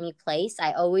to any place,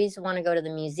 I always want to go to the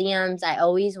museums. I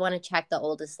always want to check the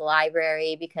oldest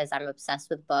library because I'm obsessed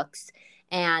with books.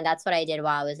 And that's what I did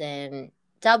while I was in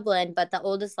Dublin. But the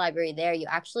oldest library there, you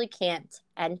actually can't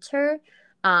enter.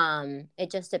 It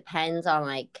just depends on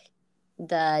like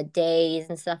the days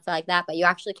and stuff like that. But you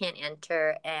actually can't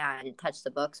enter and touch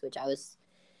the books, which I was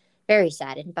very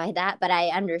saddened by that. But I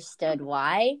understood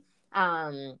why.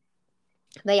 Um,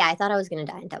 but yeah, I thought I was gonna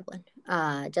die in Dublin,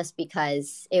 just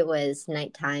because it was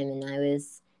nighttime and I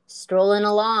was strolling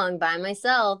along by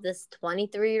myself. This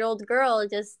 23-year-old girl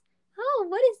just, oh,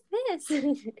 what is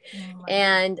this? Oh,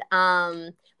 And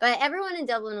but everyone in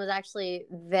Dublin was actually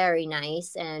very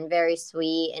nice and very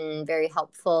sweet and very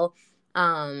helpful.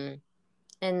 And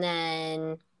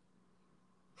then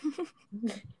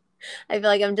I feel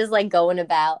like I'm just like going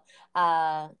about.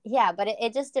 Yeah, but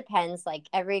it just depends. Like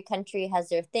every country has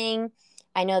their thing.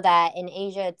 I know that in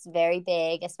Asia it's very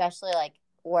big, especially like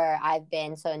where I've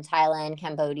been. So in Thailand,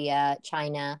 Cambodia,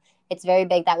 China, it's very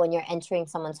big that when you're entering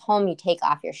someone's home, you take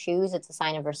off your shoes. It's a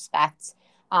sign of respect.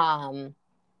 Um,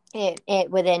 it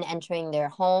within entering their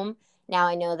home. Now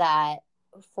I know that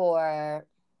for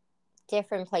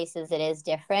different places it is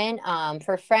different.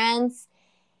 For France,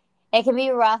 it can be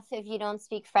rough if you don't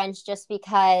speak French just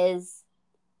because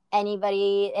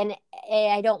anybody, and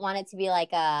I don't want it to be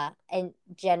like a in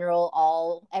general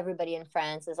all everybody in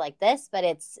France is like this, but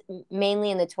it's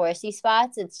mainly in the touristy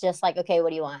spots. It's just like, okay, what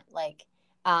do you want? Like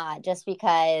just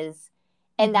because,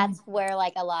 and mm-hmm. that's where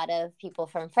like a lot of people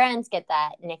from France get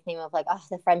that nickname of like, oh,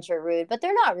 the French are rude, but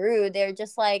they're not rude. They're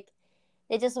just like,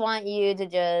 they just want you to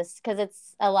just, because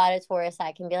it's a lot of tourists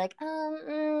that can be like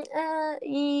and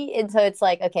so it's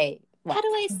like, okay, How what? do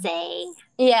I say?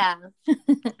 Yeah.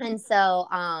 And so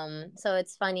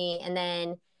it's funny. And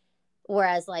then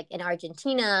whereas like in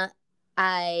Argentina,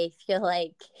 I feel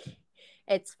like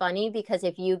it's funny because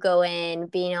if you go in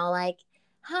being all like,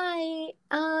 hi,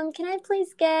 can I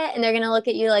please get, and they're gonna look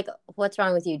at you like, what's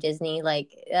wrong with you, Disney? Like,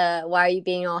 why are you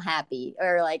being all happy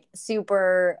or like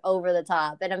super over the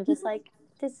top? And I'm just like,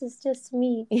 this is just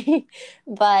me.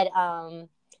 But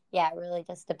yeah, it really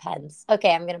just depends.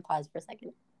 Okay, I'm gonna pause for a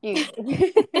second. You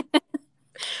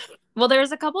Well,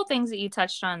 there's a couple things that you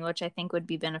touched on, which I think would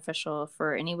be beneficial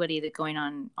for anybody that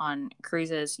going on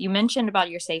cruises. You mentioned about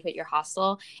your safe at your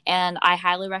hostel, and I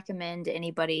highly recommend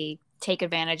anybody take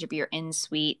advantage of your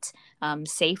in-suite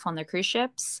safe on the cruise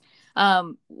ships.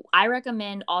 I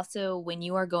recommend also when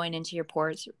you are going into your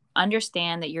ports,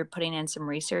 understand that you're putting in some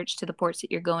research to the ports that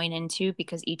you're going into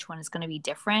because each one is going to be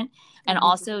different. And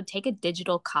also take a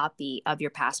digital copy of your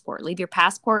passport. Leave your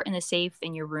passport in the safe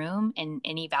in your room and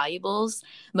any valuables.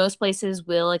 Most places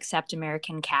will accept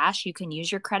American cash. You can use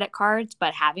your credit cards,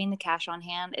 but having the cash on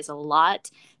hand is a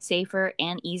lot safer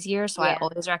and easier. So I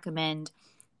always recommend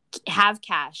have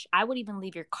cash. I would even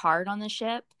leave your card on the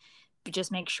ship, but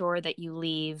just make sure that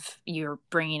you're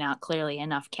bringing out clearly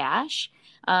enough cash.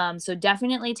 So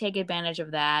definitely take advantage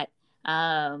of that.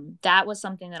 That was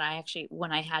something that I actually,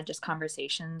 when I had just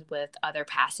conversations with other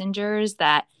passengers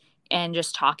and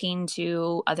just talking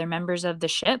to other members of the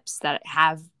ships that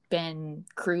have been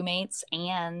crewmates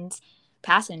and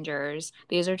passengers,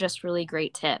 these are just really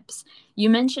great tips. You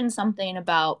mentioned something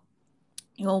about,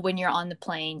 when you're on the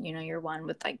plane, you're one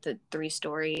with like the 3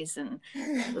 stories and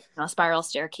spiral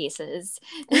staircases.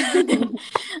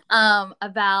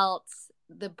 About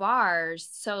the bars.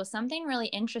 So something really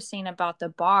interesting about the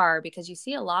bar, because you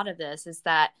see a lot of this, is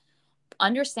that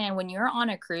understand when you're on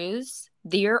a cruise,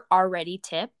 you're already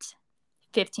tipped.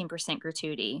 15%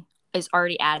 gratuity is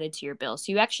already added to your bill.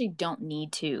 So you actually don't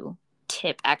need to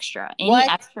tip extra. Any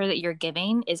extra that you're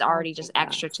giving is already just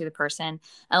extra to the person.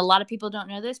 And a lot of people don't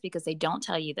know this because they don't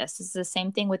tell you this. It's the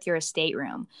same thing with your estate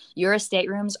room. Your estate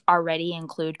rooms already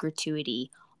include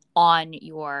gratuity on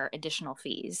your additional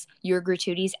fees. Your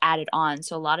gratuities added on.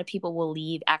 So a lot of people will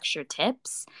leave extra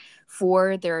tips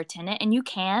for their attendant, and you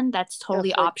can. That's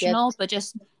totally optional, but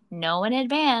just know in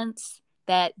advance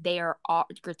that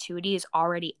gratuity is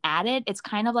already added. It's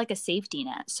kind of like a safety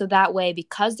net. So that way,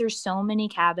 because there's so many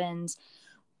cabins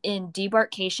in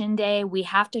debarkation day, we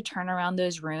have to turn around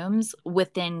those rooms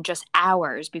within just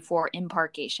hours before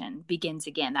embarkation begins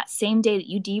again. That same day that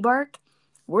you debark,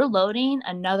 we're loading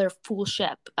another full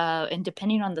ship. And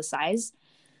depending on the size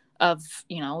of,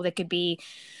 they could be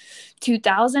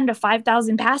 2,000 to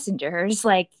 5,000 passengers,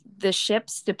 like the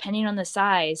ships, depending on the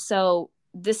size. So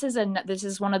this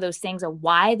is one of those things of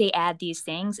why they add these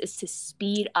things, is to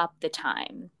speed up the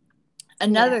time.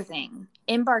 Another thing,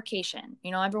 embarkation.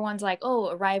 Everyone's like,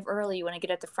 oh, arrive early, you want to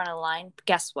get at the front of the line.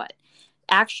 Guess what?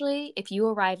 Actually, if you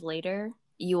arrive later,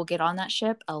 you will get on that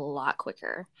ship a lot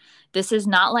quicker. This is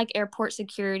not like airport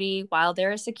security. While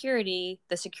there is security,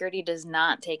 the security does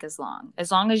not take as long.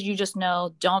 As long as you just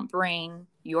know, don't bring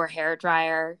your hair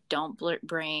dryer, don't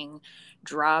bring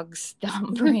drugs,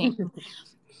 don't bring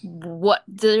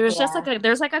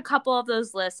there's like a couple of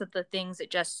those lists of the things that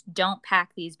just don't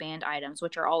pack these banned items,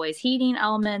 which are always heating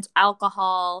elements,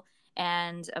 alcohol,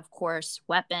 and of course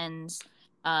weapons,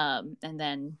 and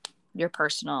then your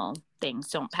personal things.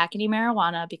 Don't pack any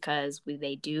marijuana, because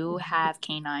they do have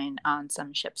canine on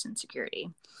some ships in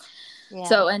security.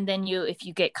 So, and then if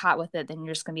you get caught with it, then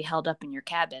you're just gonna be held up in your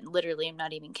cabin. Literally, I'm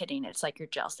not even kidding, it's like your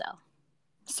jail cell.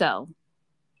 So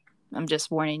I'm just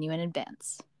warning you in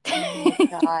advance. Oh my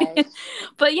gosh.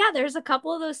 But yeah, there's a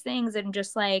couple of those things, and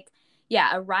just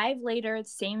arrive later.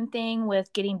 Same thing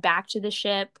with getting back to the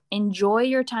ship. Enjoy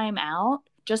your time out.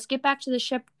 Just get back to the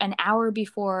ship an hour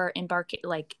before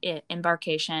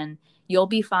embarkation. You'll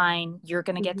be fine. You're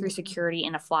going to get through security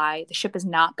in a fly. The ship is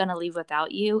not going to leave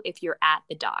without you if you're at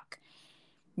the dock.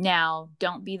 Now,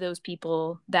 don't be those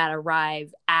people that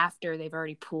arrive after they've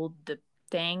already pulled the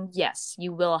thing. Yes,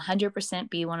 you will 100%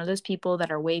 be one of those people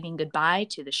that are waving goodbye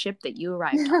to the ship that you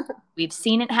arrived on. We've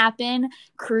seen it happen.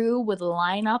 Crew would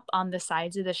line up on the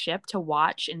sides of the ship to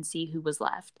watch and see who was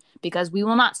left, because we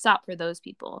will not stop for those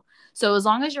people. So as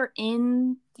long as you're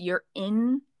in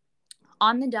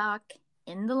on the dock,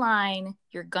 in the line,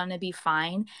 you're gonna be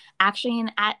fine. Actually,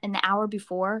 at an hour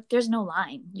before, there's no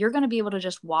line. You're gonna be able to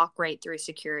just walk right through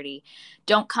security.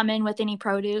 Don't come in with any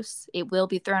produce. It will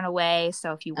be thrown away.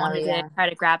 So if you wanted to try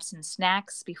to grab some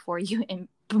snacks before you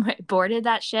boarded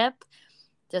that ship,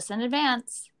 just in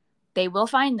advance, they will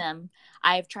find them.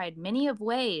 I have tried many of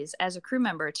ways as a crew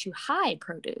member to hide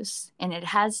produce, and it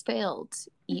has failed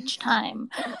each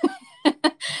time.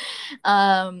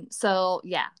 So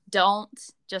yeah, don't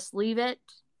just leave it.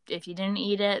 If you didn't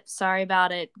eat it, sorry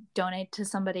about it. Donate to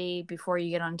somebody before you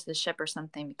get onto the ship or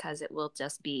something, because it will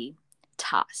just be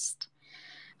tossed.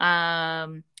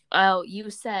 You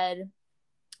said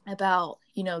about,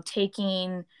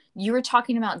 you were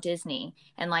talking about Disney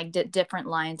and like different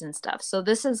lines and stuff. So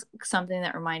this is something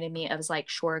that reminded me of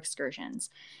shore excursions.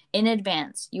 In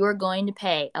advance, you are going to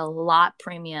pay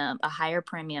a higher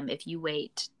premium if you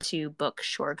wait to book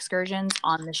shore excursions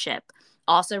on the ship.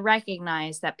 Also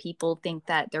recognize that people think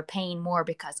that they're paying more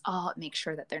because, it makes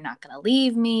sure that they're not going to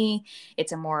leave me.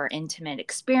 It's a more intimate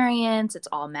experience. It's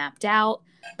all mapped out.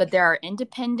 But there are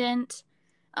independent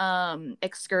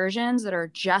excursions that are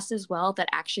just as well, that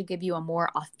actually give you a more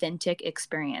authentic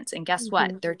experience. And guess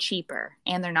what? They're cheaper,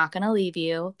 and they're not going to leave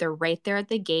you. They're right there at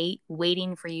the gate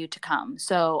waiting for you to come.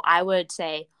 So I would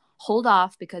say hold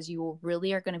off, because you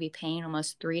really are going to be paying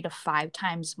almost 3 to 5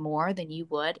 times more than you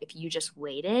would if you just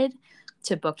waited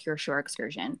to book your shore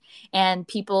excursion. And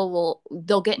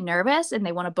they'll get nervous and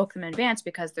they want to book them in advance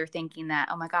because they're thinking that,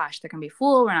 oh my gosh, they're going to be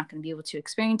full. We're not going to be able to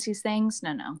experience these things.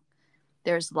 No.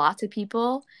 There's lots of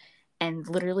people, and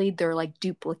literally they're like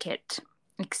duplicate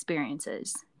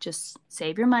experiences. Just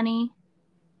save your money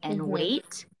and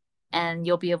wait, and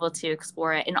you'll be able to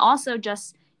explore it. And also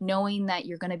just knowing that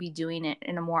you're going to be doing it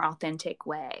in a more authentic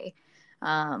way.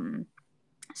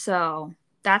 So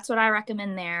that's what I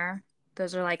recommend there.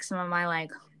 Those are some of my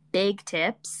big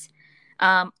tips.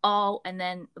 And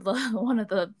then one of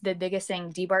the biggest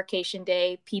thing, debarkation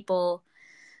day, people,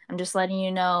 I'm just letting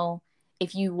you know,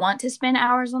 if you want to spend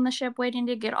hours on the ship waiting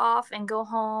to get off and go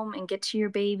home and get to your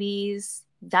babies,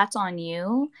 that's on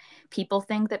you. People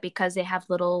think that because they have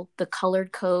the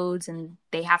colored codes and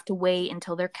they have to wait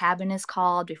until their cabin is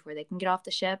called before they can get off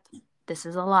the ship. This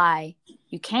is a lie.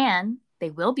 You can. They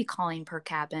will be calling per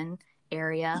cabin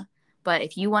area. But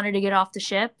if you wanted to get off the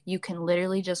ship, you can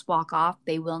literally just walk off.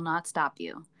 They will not stop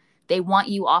you. They want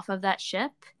you off of that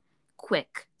ship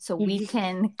quick so we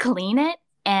can clean it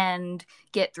and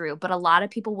get through. But a lot of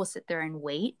people will sit there and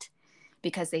wait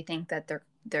because they think that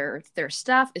their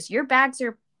stuff is, your bags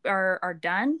are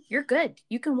done, you're good.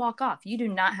 You can walk off. You do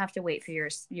not have to wait for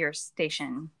your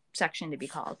station section to be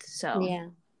called. So Yeah.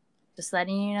 just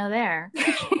letting you know there.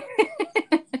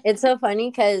 It's so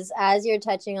funny because as you're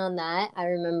touching on that, I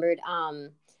remembered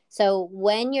so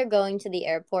when you're going to the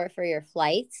airport for your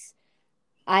flights,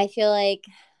 I feel like,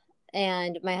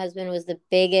 and my husband was the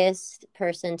biggest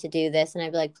person to do this, and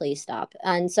I'd be like, please stop.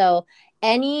 And so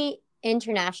any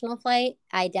international flight,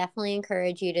 I definitely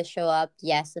encourage you to show up,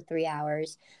 yes, the 3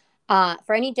 hours.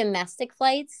 For any domestic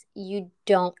flights, you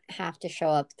don't have to show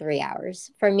up 3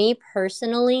 hours. For me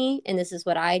personally, and this is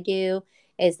what I do,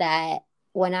 is that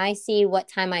when I see what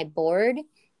time I board,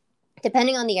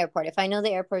 depending on the airport, if I know the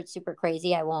airport's super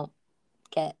crazy, I won't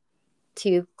get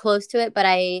too close to it. But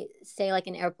I say like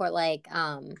an airport like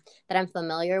that I'm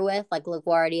familiar with, like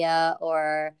LaGuardia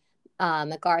or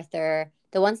MacArthur,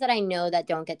 the ones that I know that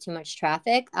don't get too much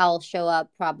traffic, I'll show up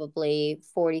probably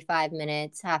 45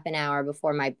 minutes, half an hour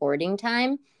before my boarding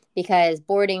time, because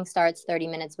boarding starts 30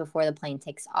 minutes before the plane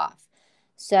takes off.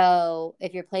 So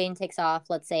if your plane takes off,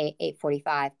 let's say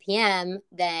 8:45 p.m.,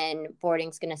 then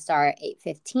boarding's going to start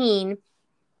 8:15.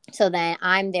 So then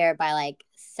I'm there by like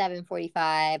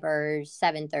 7:45 or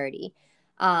 7:30.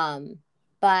 Um,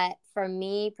 but for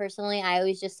me personally, I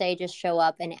always just say just show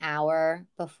up an hour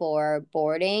before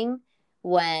boarding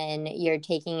when you're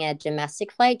taking a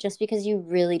domestic flight, just because you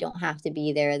really don't have to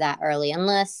be there that early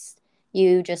unless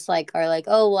you just like are like,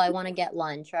 oh, well, I want to get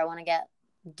lunch or I want to get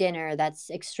dinner that's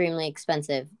extremely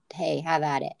expensive. Hey, have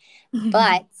at it.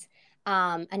 But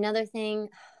another thing,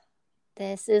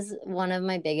 this is one of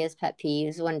my biggest pet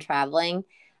peeves when traveling.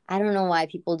 I don't know why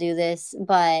people do this,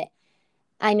 but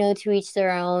I know to each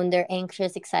their own. They're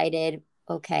anxious, excited.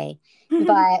 Okay.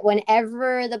 But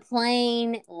whenever the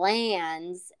plane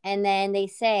lands and then they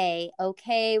say,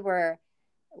 okay, we're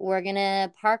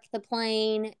gonna park the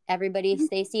plane, everybody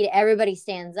stay seated, everybody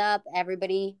stands up,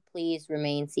 everybody please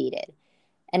remain seated.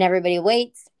 And everybody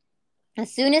waits. As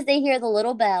soon as they hear the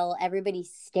little bell, everybody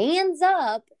stands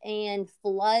up and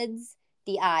floods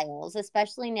the aisles,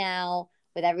 especially now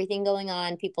with everything going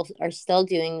on. People are still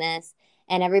doing this,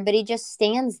 and everybody just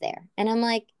stands there. And I'm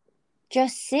like,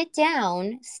 just sit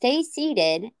down, stay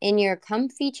seated in your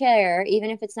comfy chair, even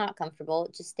if it's not comfortable,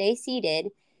 just stay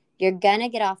seated. You're gonna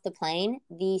get off the plane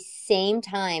the same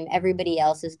time everybody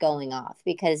else is going off,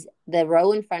 because the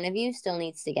row in front of you still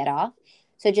needs to get off.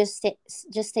 So just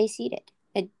stay seated.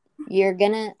 You're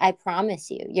gonna, I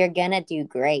promise you, you're gonna do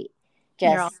great.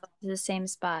 You're all Just, to the same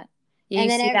spot. Yeah,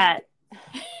 and you then see that.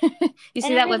 You and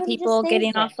see that with everybody just people stays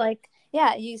getting there. off, like,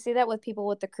 yeah, you see that with people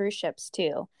with the cruise ships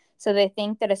too. So they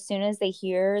think that as soon as they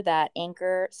hear that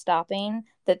anchor stopping,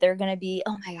 that they're going to be,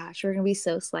 oh my gosh, we're going to be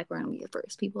so slick. We're going to be the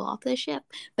first people off the ship.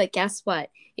 But guess what?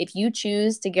 If you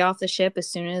choose to get off the ship as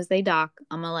soon as they dock,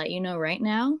 I'm going to let you know right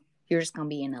now, you're just going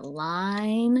to be in a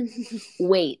line.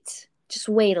 Wait. Just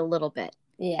wait a little bit.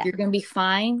 Yeah. You're going to be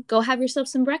fine. Go have yourself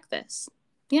some breakfast.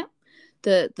 Yeah.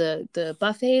 The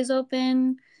buffet is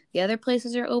open. The other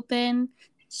places are open.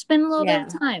 Spend a little bit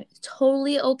of time. It's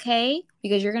totally okay,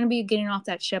 because you're going to be getting off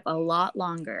that ship a lot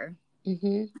longer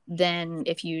than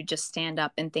if you just stand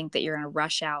up and think that you're going to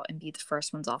rush out and be the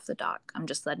first ones off the dock. I'm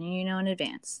just letting you know in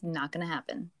advance. Not going to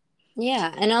happen.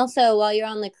 Yeah. And also, while you're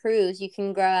on the cruise, you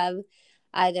can grab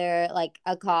either like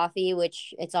a coffee,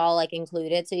 which it's all like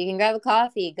included. So you can grab a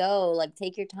coffee, go, like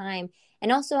take your time.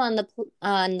 And also on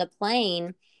the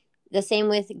plane, the same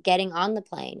with getting on the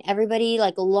plane. Everybody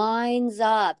like lines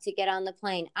up to get on the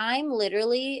plane. I'm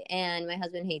literally, and my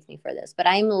husband hates me for this, but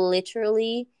I'm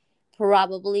literally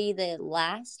probably the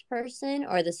last person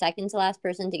or the second to last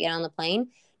person to get on the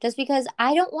plane, just because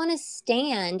I don't want to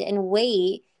stand and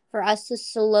wait for us to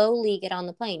slowly get on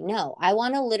the plane. No, I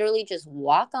want to literally just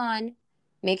walk on,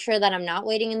 make sure that I'm not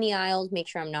waiting in the aisles, make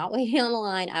sure I'm not waiting on the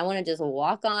line. I want to just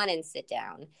walk on and sit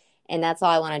down. And that's all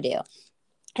I want to do.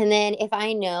 And then if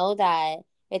I know that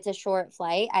it's a short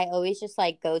flight, I always just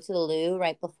like go to the loo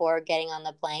right before getting on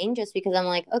the plane, just because I'm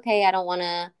like, okay, I don't want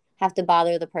to have to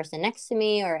bother the person next to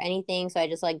me or anything. So I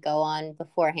just like go on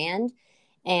beforehand.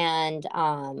 And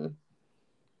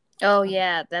Oh,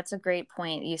 yeah, that's a great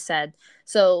point you said.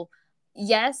 So,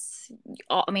 yes,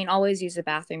 I mean, always use the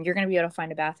bathroom. You're going to be able to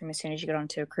find a bathroom as soon as you get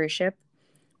onto a cruise ship.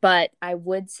 But I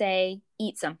would say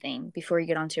eat something before you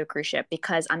get onto a cruise ship,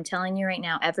 because I'm telling you right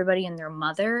now, everybody and their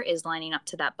mother is lining up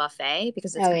to that buffet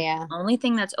because it's oh gonna be yeah. the only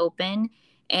thing that's open.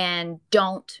 And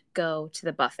don't go to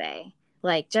the buffet.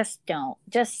 Like, just don't.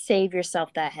 Just save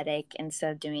yourself that headache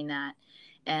instead of doing that.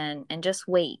 And just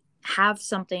wait. have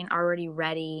something already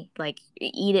ready, like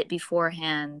eat it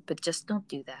beforehand, but just don't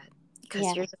do that because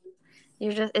Yeah.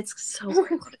 you're just it's so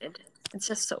crowded. It's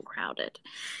just so crowded.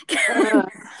 Uh,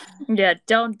 Yeah,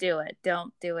 don't do it.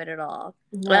 Don't do it at all.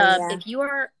 no, yeah. If you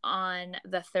are on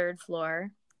the third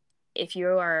floor, if you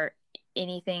are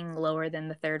anything lower than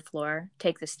the third floor,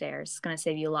 take the stairs. It's going to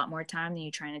save you a lot more time than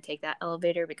you trying to take that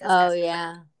elevator because Oh,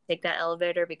 yeah. take that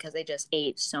elevator because they just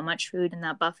ate so much food in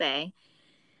that buffet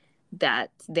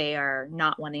that they are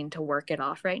not wanting to work it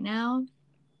off right now.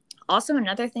 Also,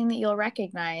 another thing that you'll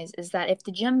recognize is that if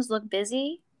the gyms look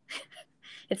busy,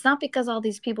 it's not because all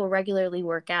these people regularly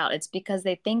work out. It's because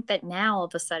they think that now all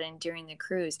of a sudden during the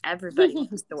cruise, everybody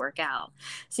wants to work out.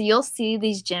 So you'll see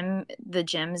the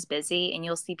gyms busy and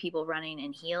you'll see people running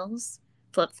in heels,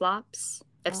 flip-flops.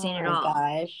 I've Oh seen it my all.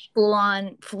 gosh. Full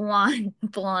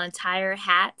on attire,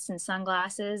 hats and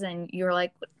sunglasses, and you're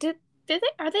like,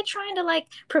 are they trying to like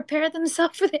prepare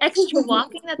themselves for the extra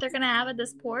walking that they're gonna have at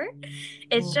this port?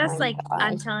 It's Oh just my like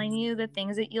I'm gosh. telling you, the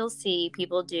things that you'll see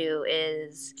people do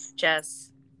is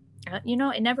just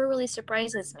it never really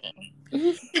surprises me.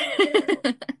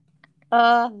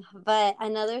 But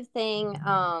another thing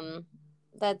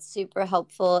that's super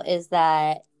helpful is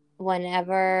that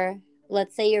whenever,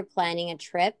 let's say you're planning a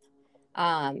trip,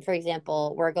 for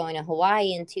example, we're going to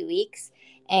Hawaii in 2 weeks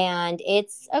and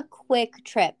it's a quick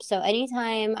trip. So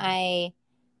anytime I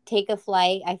take a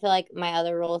flight, I feel like my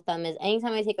other rule of thumb is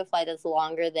anytime I take a flight that's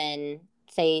longer than,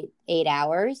 say, 8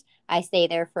 hours, I stay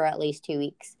there for at least 2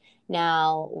 weeks.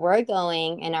 Now we're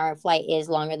going and our flight is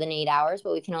longer than 8 hours,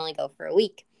 but we can only go for a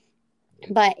week.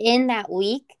 But in that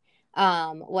week,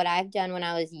 what I've done when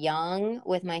I was young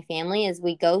with my family is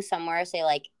we go somewhere, say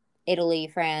like Italy,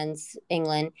 France,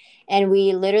 England, and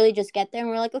we literally just get there and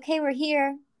we're like, okay, we're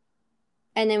here.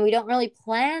 And then we don't really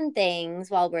plan things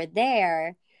while we're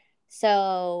there.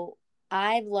 So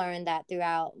I've learned that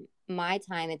throughout my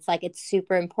time, it's like it's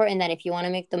super important that if you want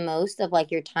to make the most of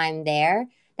like your time there,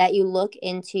 that you look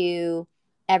into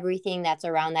everything that's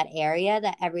around that area,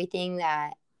 that everything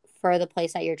that for the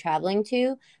place that you're traveling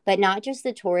to, but not just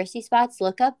the touristy spots.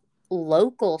 Look up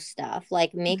local stuff.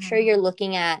 Like make sure you're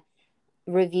looking at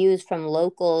reviews from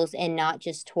locals and not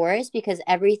just tourists, because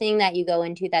everything that you go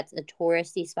into that's a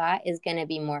touristy spot is going to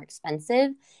be more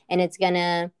expensive and it's going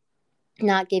to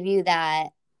not give you that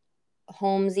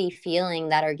homesy feeling,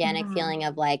 that organic feeling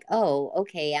of like, oh,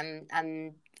 okay,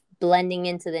 I'm blending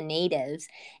into the natives.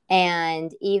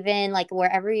 And even like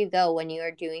wherever you go, when you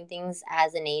are doing things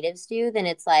as the natives do, then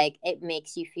it's like it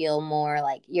makes you feel more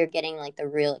like you're getting like the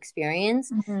real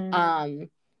experience. Mm-hmm.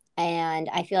 And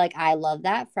I feel like I love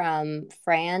that from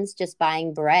France, just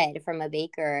buying bread from a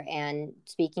baker and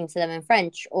speaking to them in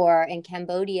French, or in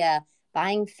Cambodia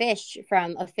buying fish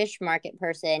from a fish market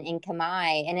person in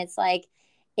Kamai. And it's like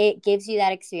it gives you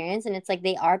that experience, and it's like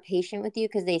they are patient with you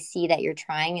because they see that you're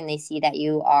trying and they see that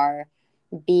you are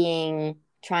being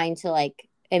trying to like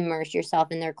immerse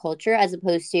yourself in their culture, as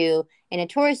opposed to in a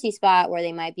touristy spot where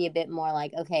they might be a bit more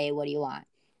like, okay, what do you want?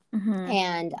 Mm-hmm.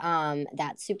 And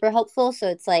that's super helpful. So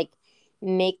it's like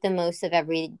make the most of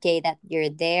every day that you're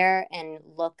there and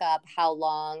look up how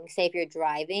long, say if you're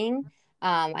driving.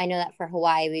 I know that for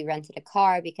Hawaii we rented a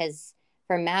car because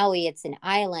for Maui it's an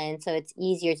island, so it's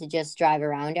easier to just drive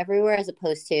around everywhere, as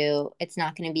opposed to it's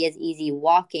not going to be as easy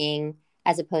walking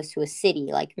as opposed to a city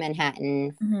like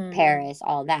Manhattan, Mm-hmm. Paris,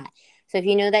 all that. So if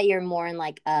you know that you're more in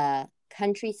like a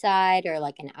countryside or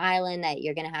like an island that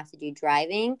you're going to have to do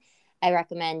driving, I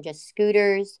recommend just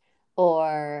scooters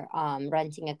or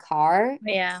renting a car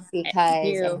Yeah, because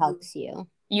it you helps you.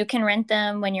 you can rent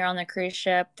them when you're on the cruise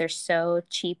ship. They're so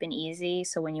cheap and easy.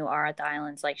 So when you are at the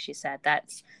islands, like she said,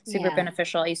 that's super Yeah.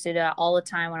 beneficial. I used to do that all the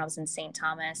time when I was in St.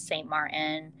 Thomas, St.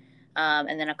 Martin,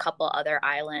 and then a couple other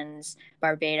islands,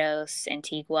 Barbados,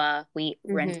 Antigua. We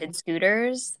Mm-hmm. rented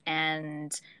scooters,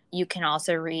 and you can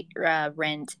also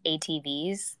rent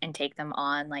ATVs and take them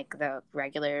on like the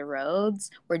regular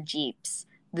roads, or Jeeps.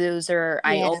 Those are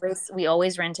I Yeah. always we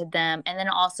always rented them, and then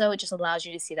also it just allows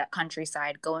you to see that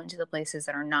countryside, go into the places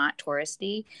that are not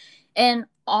touristy. And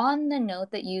on the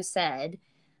note that you said,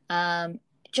 um,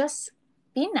 just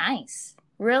be nice.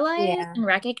 Realize Yeah. and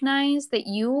recognize that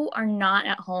you are not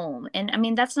at home. And I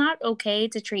mean, that's not okay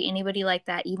to treat anybody like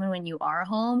that, even when you are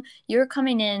home. You're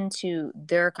coming into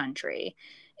their country.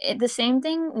 The same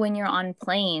thing when you're on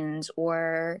planes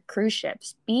or cruise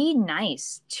ships. Be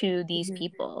nice to these Mm-hmm.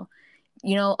 people.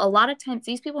 A lot of times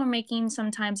these people are making,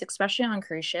 sometimes, especially on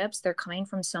cruise ships, they're coming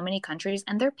from so many countries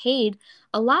and they're paid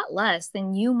a lot less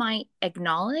than you might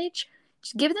acknowledge.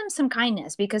 Just give them some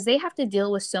kindness because they have to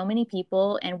deal with so many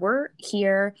people, and we're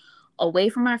here away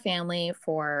from our family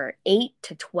for 8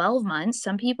 to 12 months.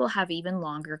 Some people have even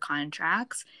longer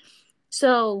contracts.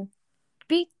 So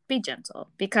be gentle,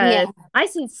 because Yeah. I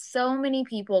see so many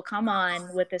people come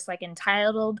on with this like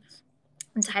entitlement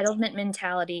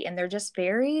mentality, and they're just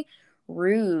very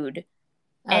rude.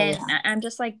 Oh And yeah. I'm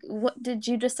just like, what, did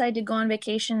you decide to go on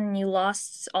vacation and you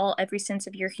lost every sense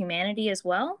of your humanity as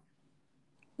well?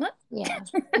 What? Yeah.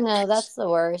 No, that's the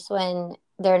worst when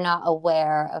they're not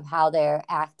aware of how they're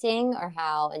acting or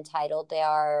how entitled they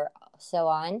are, so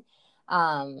on.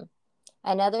 Um,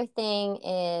 Another thing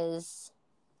is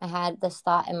I had this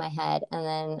thought in my head and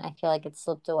then I feel like it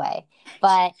slipped away.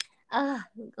 But uh,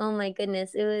 oh my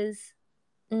goodness, it was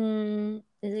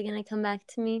is it gonna come back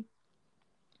to me?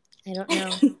 I don't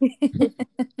know.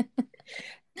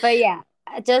 But yeah,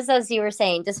 just as you were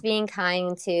saying, just being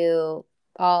kind to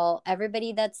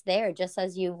everybody that's there, just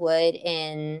as you would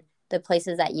in the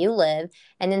places that you live.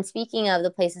 And then speaking of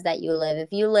the places that you live, if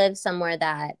you live somewhere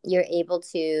that you're able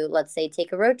to, let's say,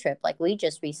 take a road trip like we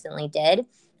just recently did,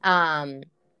 um,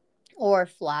 or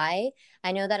fly.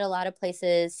 I know that a lot of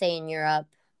places, say in Europe,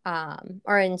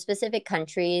 or in specific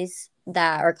countries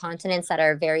that or continents that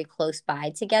are very close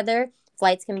by together,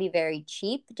 flights can be very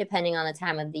cheap depending on the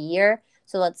time of the year.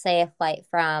 So let's say a flight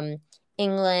from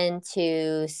England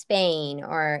to Spain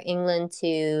or England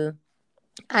to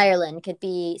Ireland could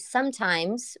be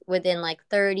sometimes within like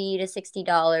 $30 to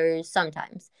 $60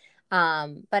 sometimes.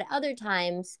 But other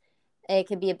times it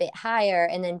could be a bit higher.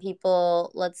 And then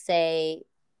people, let's say,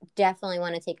 definitely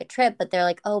want to take a trip, but they're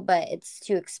like, oh, but it's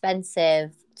too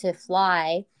expensive to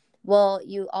fly. Well,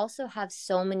 you also have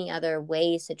so many other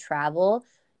ways to travel,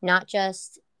 not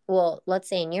just, well, let's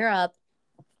say in Europe,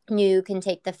 you can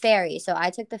take the ferry. So I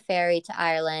took the ferry to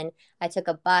Ireland. I took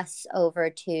a bus over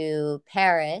to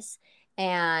Paris.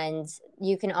 And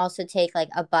you can also take like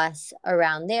a bus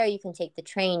around there. You can take the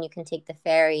train, you can take the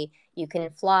ferry, you can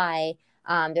fly.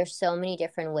 There's so many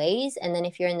different ways. And then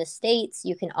if you're in the States,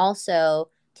 you can also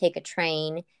take a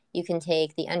train. You can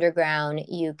take the underground.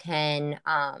 You can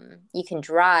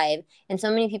drive. And so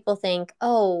many people think,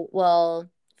 oh, well,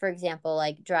 for example,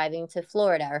 like driving to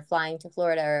Florida or flying to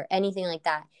Florida or anything like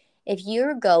that, if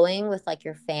you're going with like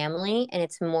your family and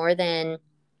it's more than,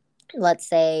 let's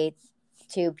say,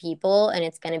 two people and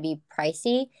it's going to be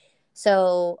pricey.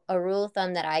 So a rule of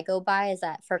thumb that I go by is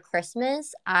that for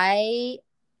Christmas,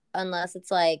 unless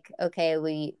it's like, okay,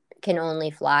 we can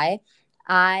only fly,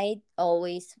 I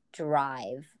always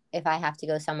drive if I have to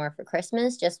go somewhere for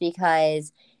Christmas, just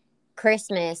because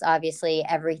Christmas, obviously,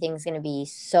 everything's going to be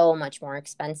so much more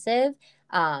expensive.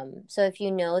 So if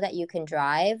you know that you can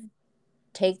drive,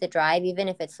 take the drive, even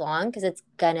if it's long, because it's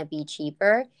gonna be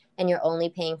cheaper and you're only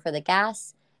paying for the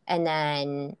gas. And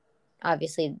then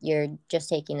obviously you're just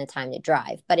taking the time to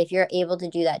drive. But if you're able to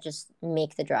do that, just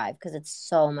make the drive because it's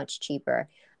so much cheaper.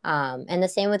 And the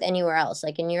same with anywhere else.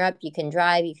 Like in Europe, you can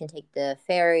drive, you can take the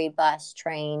ferry, bus,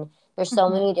 train. There's so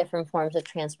Mhm. many different forms of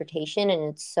transportation, and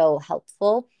it's so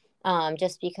helpful.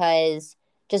 Just because,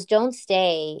 just don't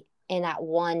stay in that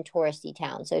one touristy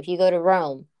town. So if you go to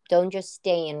Rome, don't just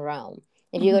stay in Rome.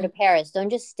 If you go to Mhm. Paris, don't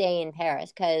just stay in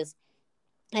Paris, because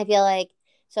I feel like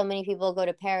so many people go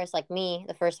to Paris, like me.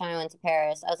 The first time I went to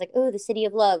Paris, I was like, "Ooh, the city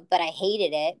of love," but I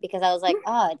hated it because I was like,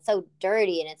 "Oh, it's so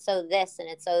dirty and it's so this and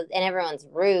it's so and everyone's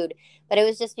rude." But it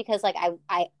was just because like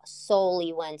I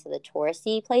solely went to the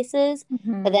touristy places. But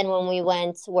Mhm. then when we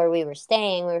went where we were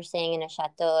staying in a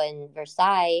chateau in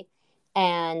Versailles,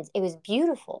 and it was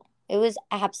beautiful. It was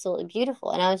absolutely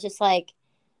beautiful, and I was just like,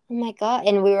 oh my God.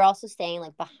 And we were also staying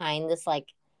like behind this like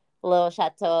little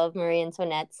chateau of Marie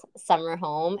Antoinette's summer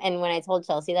home. And when I told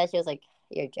Chelsea that, she was like,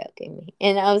 you're joking me.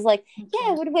 And I was like, yeah, I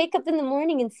Okay. would wake up in the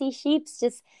morning and see sheeps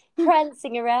just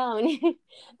prancing around.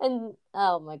 And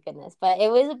oh my goodness. But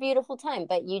it was a beautiful time.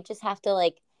 But you just have to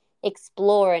like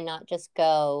explore and not just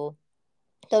go,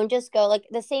 don't just go like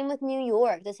the same with New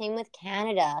York, the same with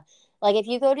Canada. Like if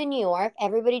you go to New York,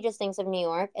 everybody just thinks of New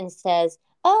York and says,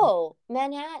 "Oh,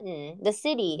 Manhattan, the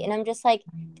city." And I'm just like,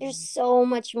 there's so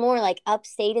much more. Like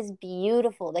upstate is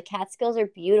beautiful. The Catskills are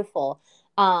beautiful.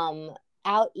 Um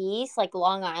Out east, like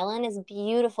Long Island is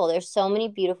beautiful. There's so many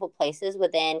beautiful places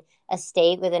within a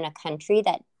state, within a country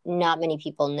that not many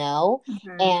people know.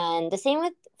 Mhm. And the same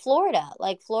with Florida.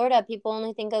 Like Florida, people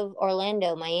only think of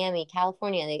Orlando, Miami,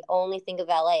 California. They only think of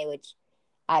LA, which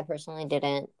I personally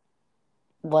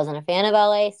wasn't a fan of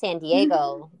LA. San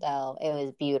Diego, though, it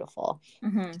was beautiful.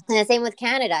 Mhm. And the same with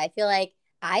Canada. I feel like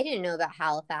I didn't know about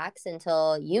Halifax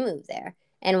until you moved there.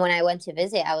 And when I went to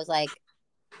visit, I was like,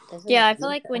 this is Yeah, I feel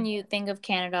like when beautiful. you think of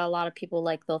Canada, a lot of people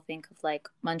like they'll think of like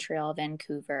Montreal,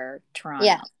 Vancouver, Yeah.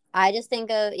 Toronto. I just think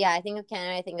of, yeah, I think of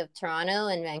Canada. I think of Toronto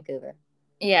and Vancouver.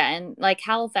 Yeah, and like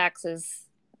Halifax is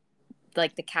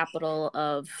like the capital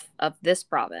of this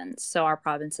province. So our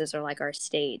provinces are like our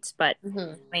states. But Mm-hmm.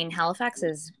 I mean, Halifax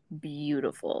is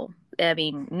beautiful. I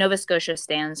mean, Nova Scotia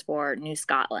stands for New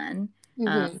Scotland.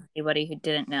 Mm-hmm. Anybody who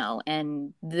didn't know,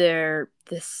 and the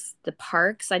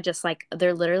parks, I just like,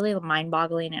 they're literally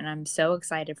mind-boggling, and I'm so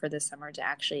excited for this summer to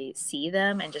actually see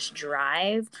them and just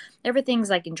drive. Everything's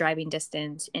like in driving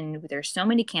distance, and there's so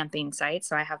many camping sites.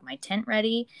 So I have my tent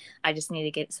ready. I just need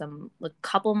to get a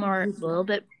couple more, a little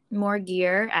bit more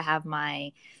gear. I have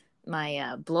my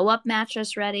blow up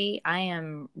mattress ready. I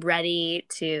am ready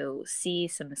to see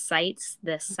some sights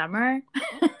this summer.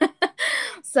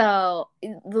 So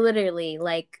literally,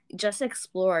 like, just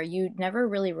explore. You never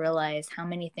really realize how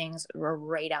many things are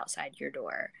right outside your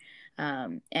door.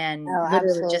 And Oh,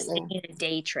 literally just absolutely. taking a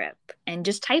day trip, and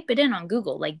just type it in on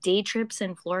Google, like day trips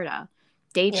in Florida,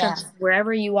 day Yeah. trips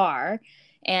wherever you are,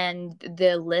 and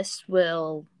the list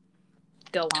will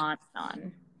go on and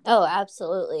on. Oh,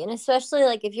 absolutely. And especially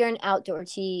like if you're an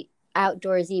outdoorsy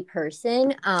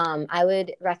person, I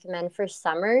would recommend for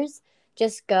summers,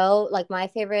 just go. Like my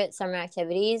favorite summer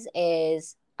activities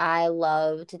is I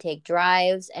love to take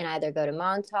drives and either go to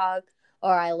Montauk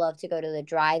or I love to go to the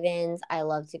drive-ins. I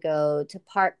love to go to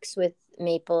parks with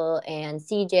Maple and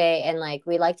CJ, and like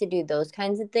we like to do those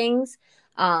kinds of things.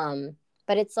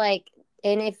 But it's like,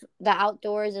 and if the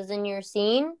outdoors is in your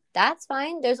scene, that's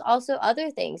fine. There's also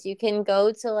other things. You can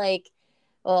go to like,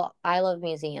 well, I love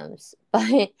museums, but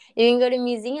you can go to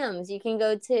museums, you can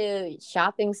go to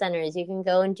shopping centers, you can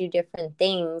go and do different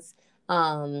things.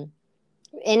 And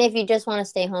if you just want to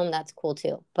stay home, that's cool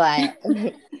too. But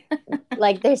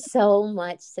like there's so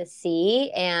much to see,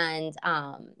 and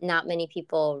not many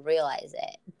people realize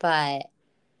it. But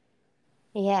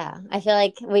yeah, I feel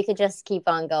like we could just keep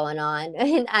on going on,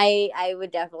 and I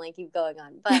would definitely keep going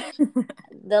on. But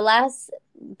the last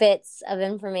bits of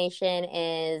information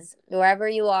is wherever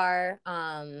you are,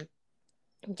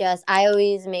 just I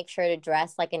always make sure to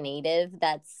dress like a native.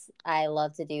 That's I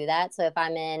love to do that. So if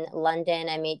I'm in London,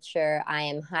 I make sure I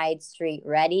am Hyde Street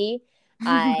ready.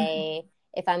 I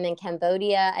If I'm in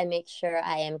Cambodia, I make sure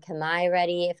I am Khmer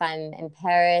ready. If I'm in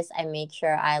Paris, I make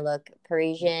sure I look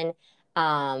Parisian,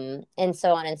 and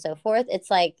so on and so forth. It's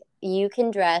like you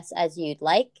can dress as you'd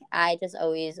like. I just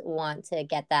always want to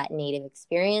get that native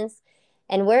experience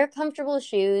and wear comfortable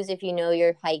shoes if you know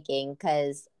you're hiking,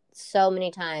 because so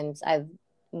many times I've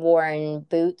worn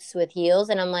boots with heels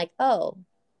and I'm like, oh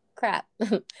crap.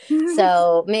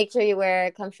 So make sure you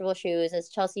wear comfortable shoes. As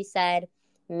Chelsea said,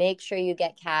 make sure you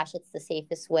get cash. It's the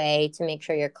safest way to make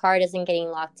sure your card isn't getting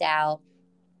locked out.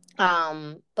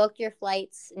 Book your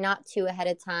flights not too ahead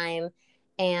of time,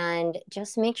 and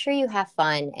just make sure you have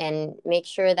fun and make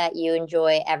sure that you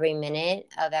enjoy every minute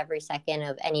of every second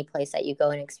of any place that you go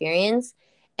and experience,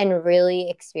 and really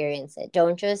experience it.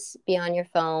 Don't just be on your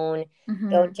phone.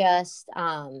 Don't just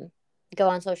go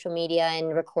on social media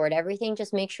and record everything.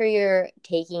 Just make sure you're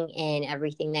taking in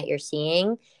everything that you're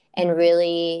seeing and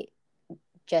really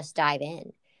just dive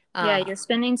in. Yeah, you're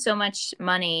spending so much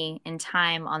money and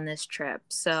time on this trip.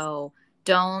 So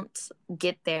don't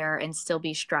get there and still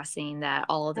be stressing that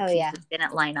all of the pieces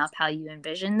didn't line up how you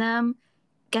envisioned them.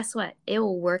 Guess what? It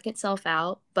will work itself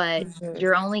out, but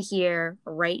you're only here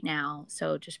right now.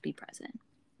 So just be present.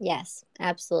 Yes,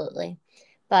 absolutely.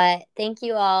 But thank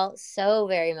you all so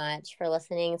very much for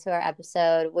listening to our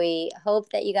episode. We hope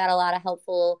that you got a lot of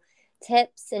helpful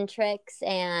tips and tricks,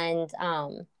 and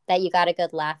that you got a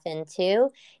good laugh in too.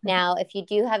 Now, if you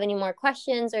do have any more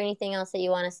questions or anything else that you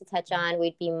want us to touch on,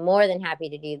 we'd be more than happy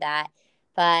to do that.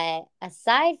 But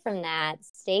aside from that,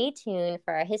 stay tuned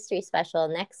for our history special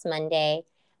next Monday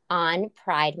on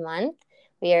Pride Month.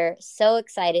 We are so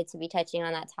excited to be touching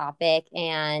on that topic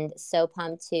and so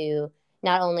pumped to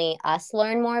not only us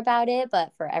learn more about it,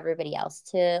 but for everybody else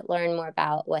to learn more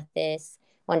about what this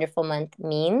wonderful month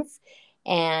means.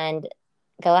 And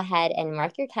go ahead and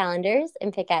mark your calendars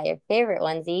and pick out your favorite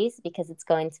onesies, because it's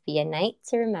going to be a night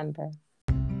to remember.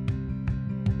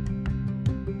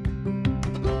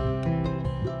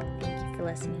 Thank you for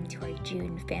listening to our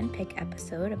June fan pick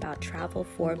episode about travel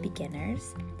for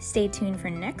beginners. Stay tuned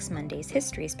for next Monday's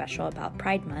history special about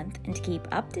Pride Month, and to keep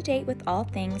up to date with all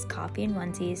things Coffee and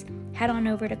Onesies, head on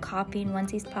over to Coffee and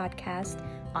Onesies Podcast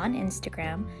on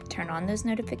Instagram, turn on those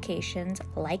notifications,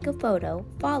 like a photo,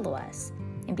 follow us,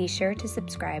 and be sure to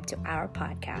subscribe to our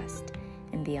podcast.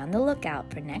 And be on the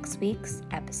lookout for next week's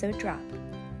episode drop.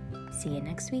 See you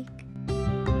next week.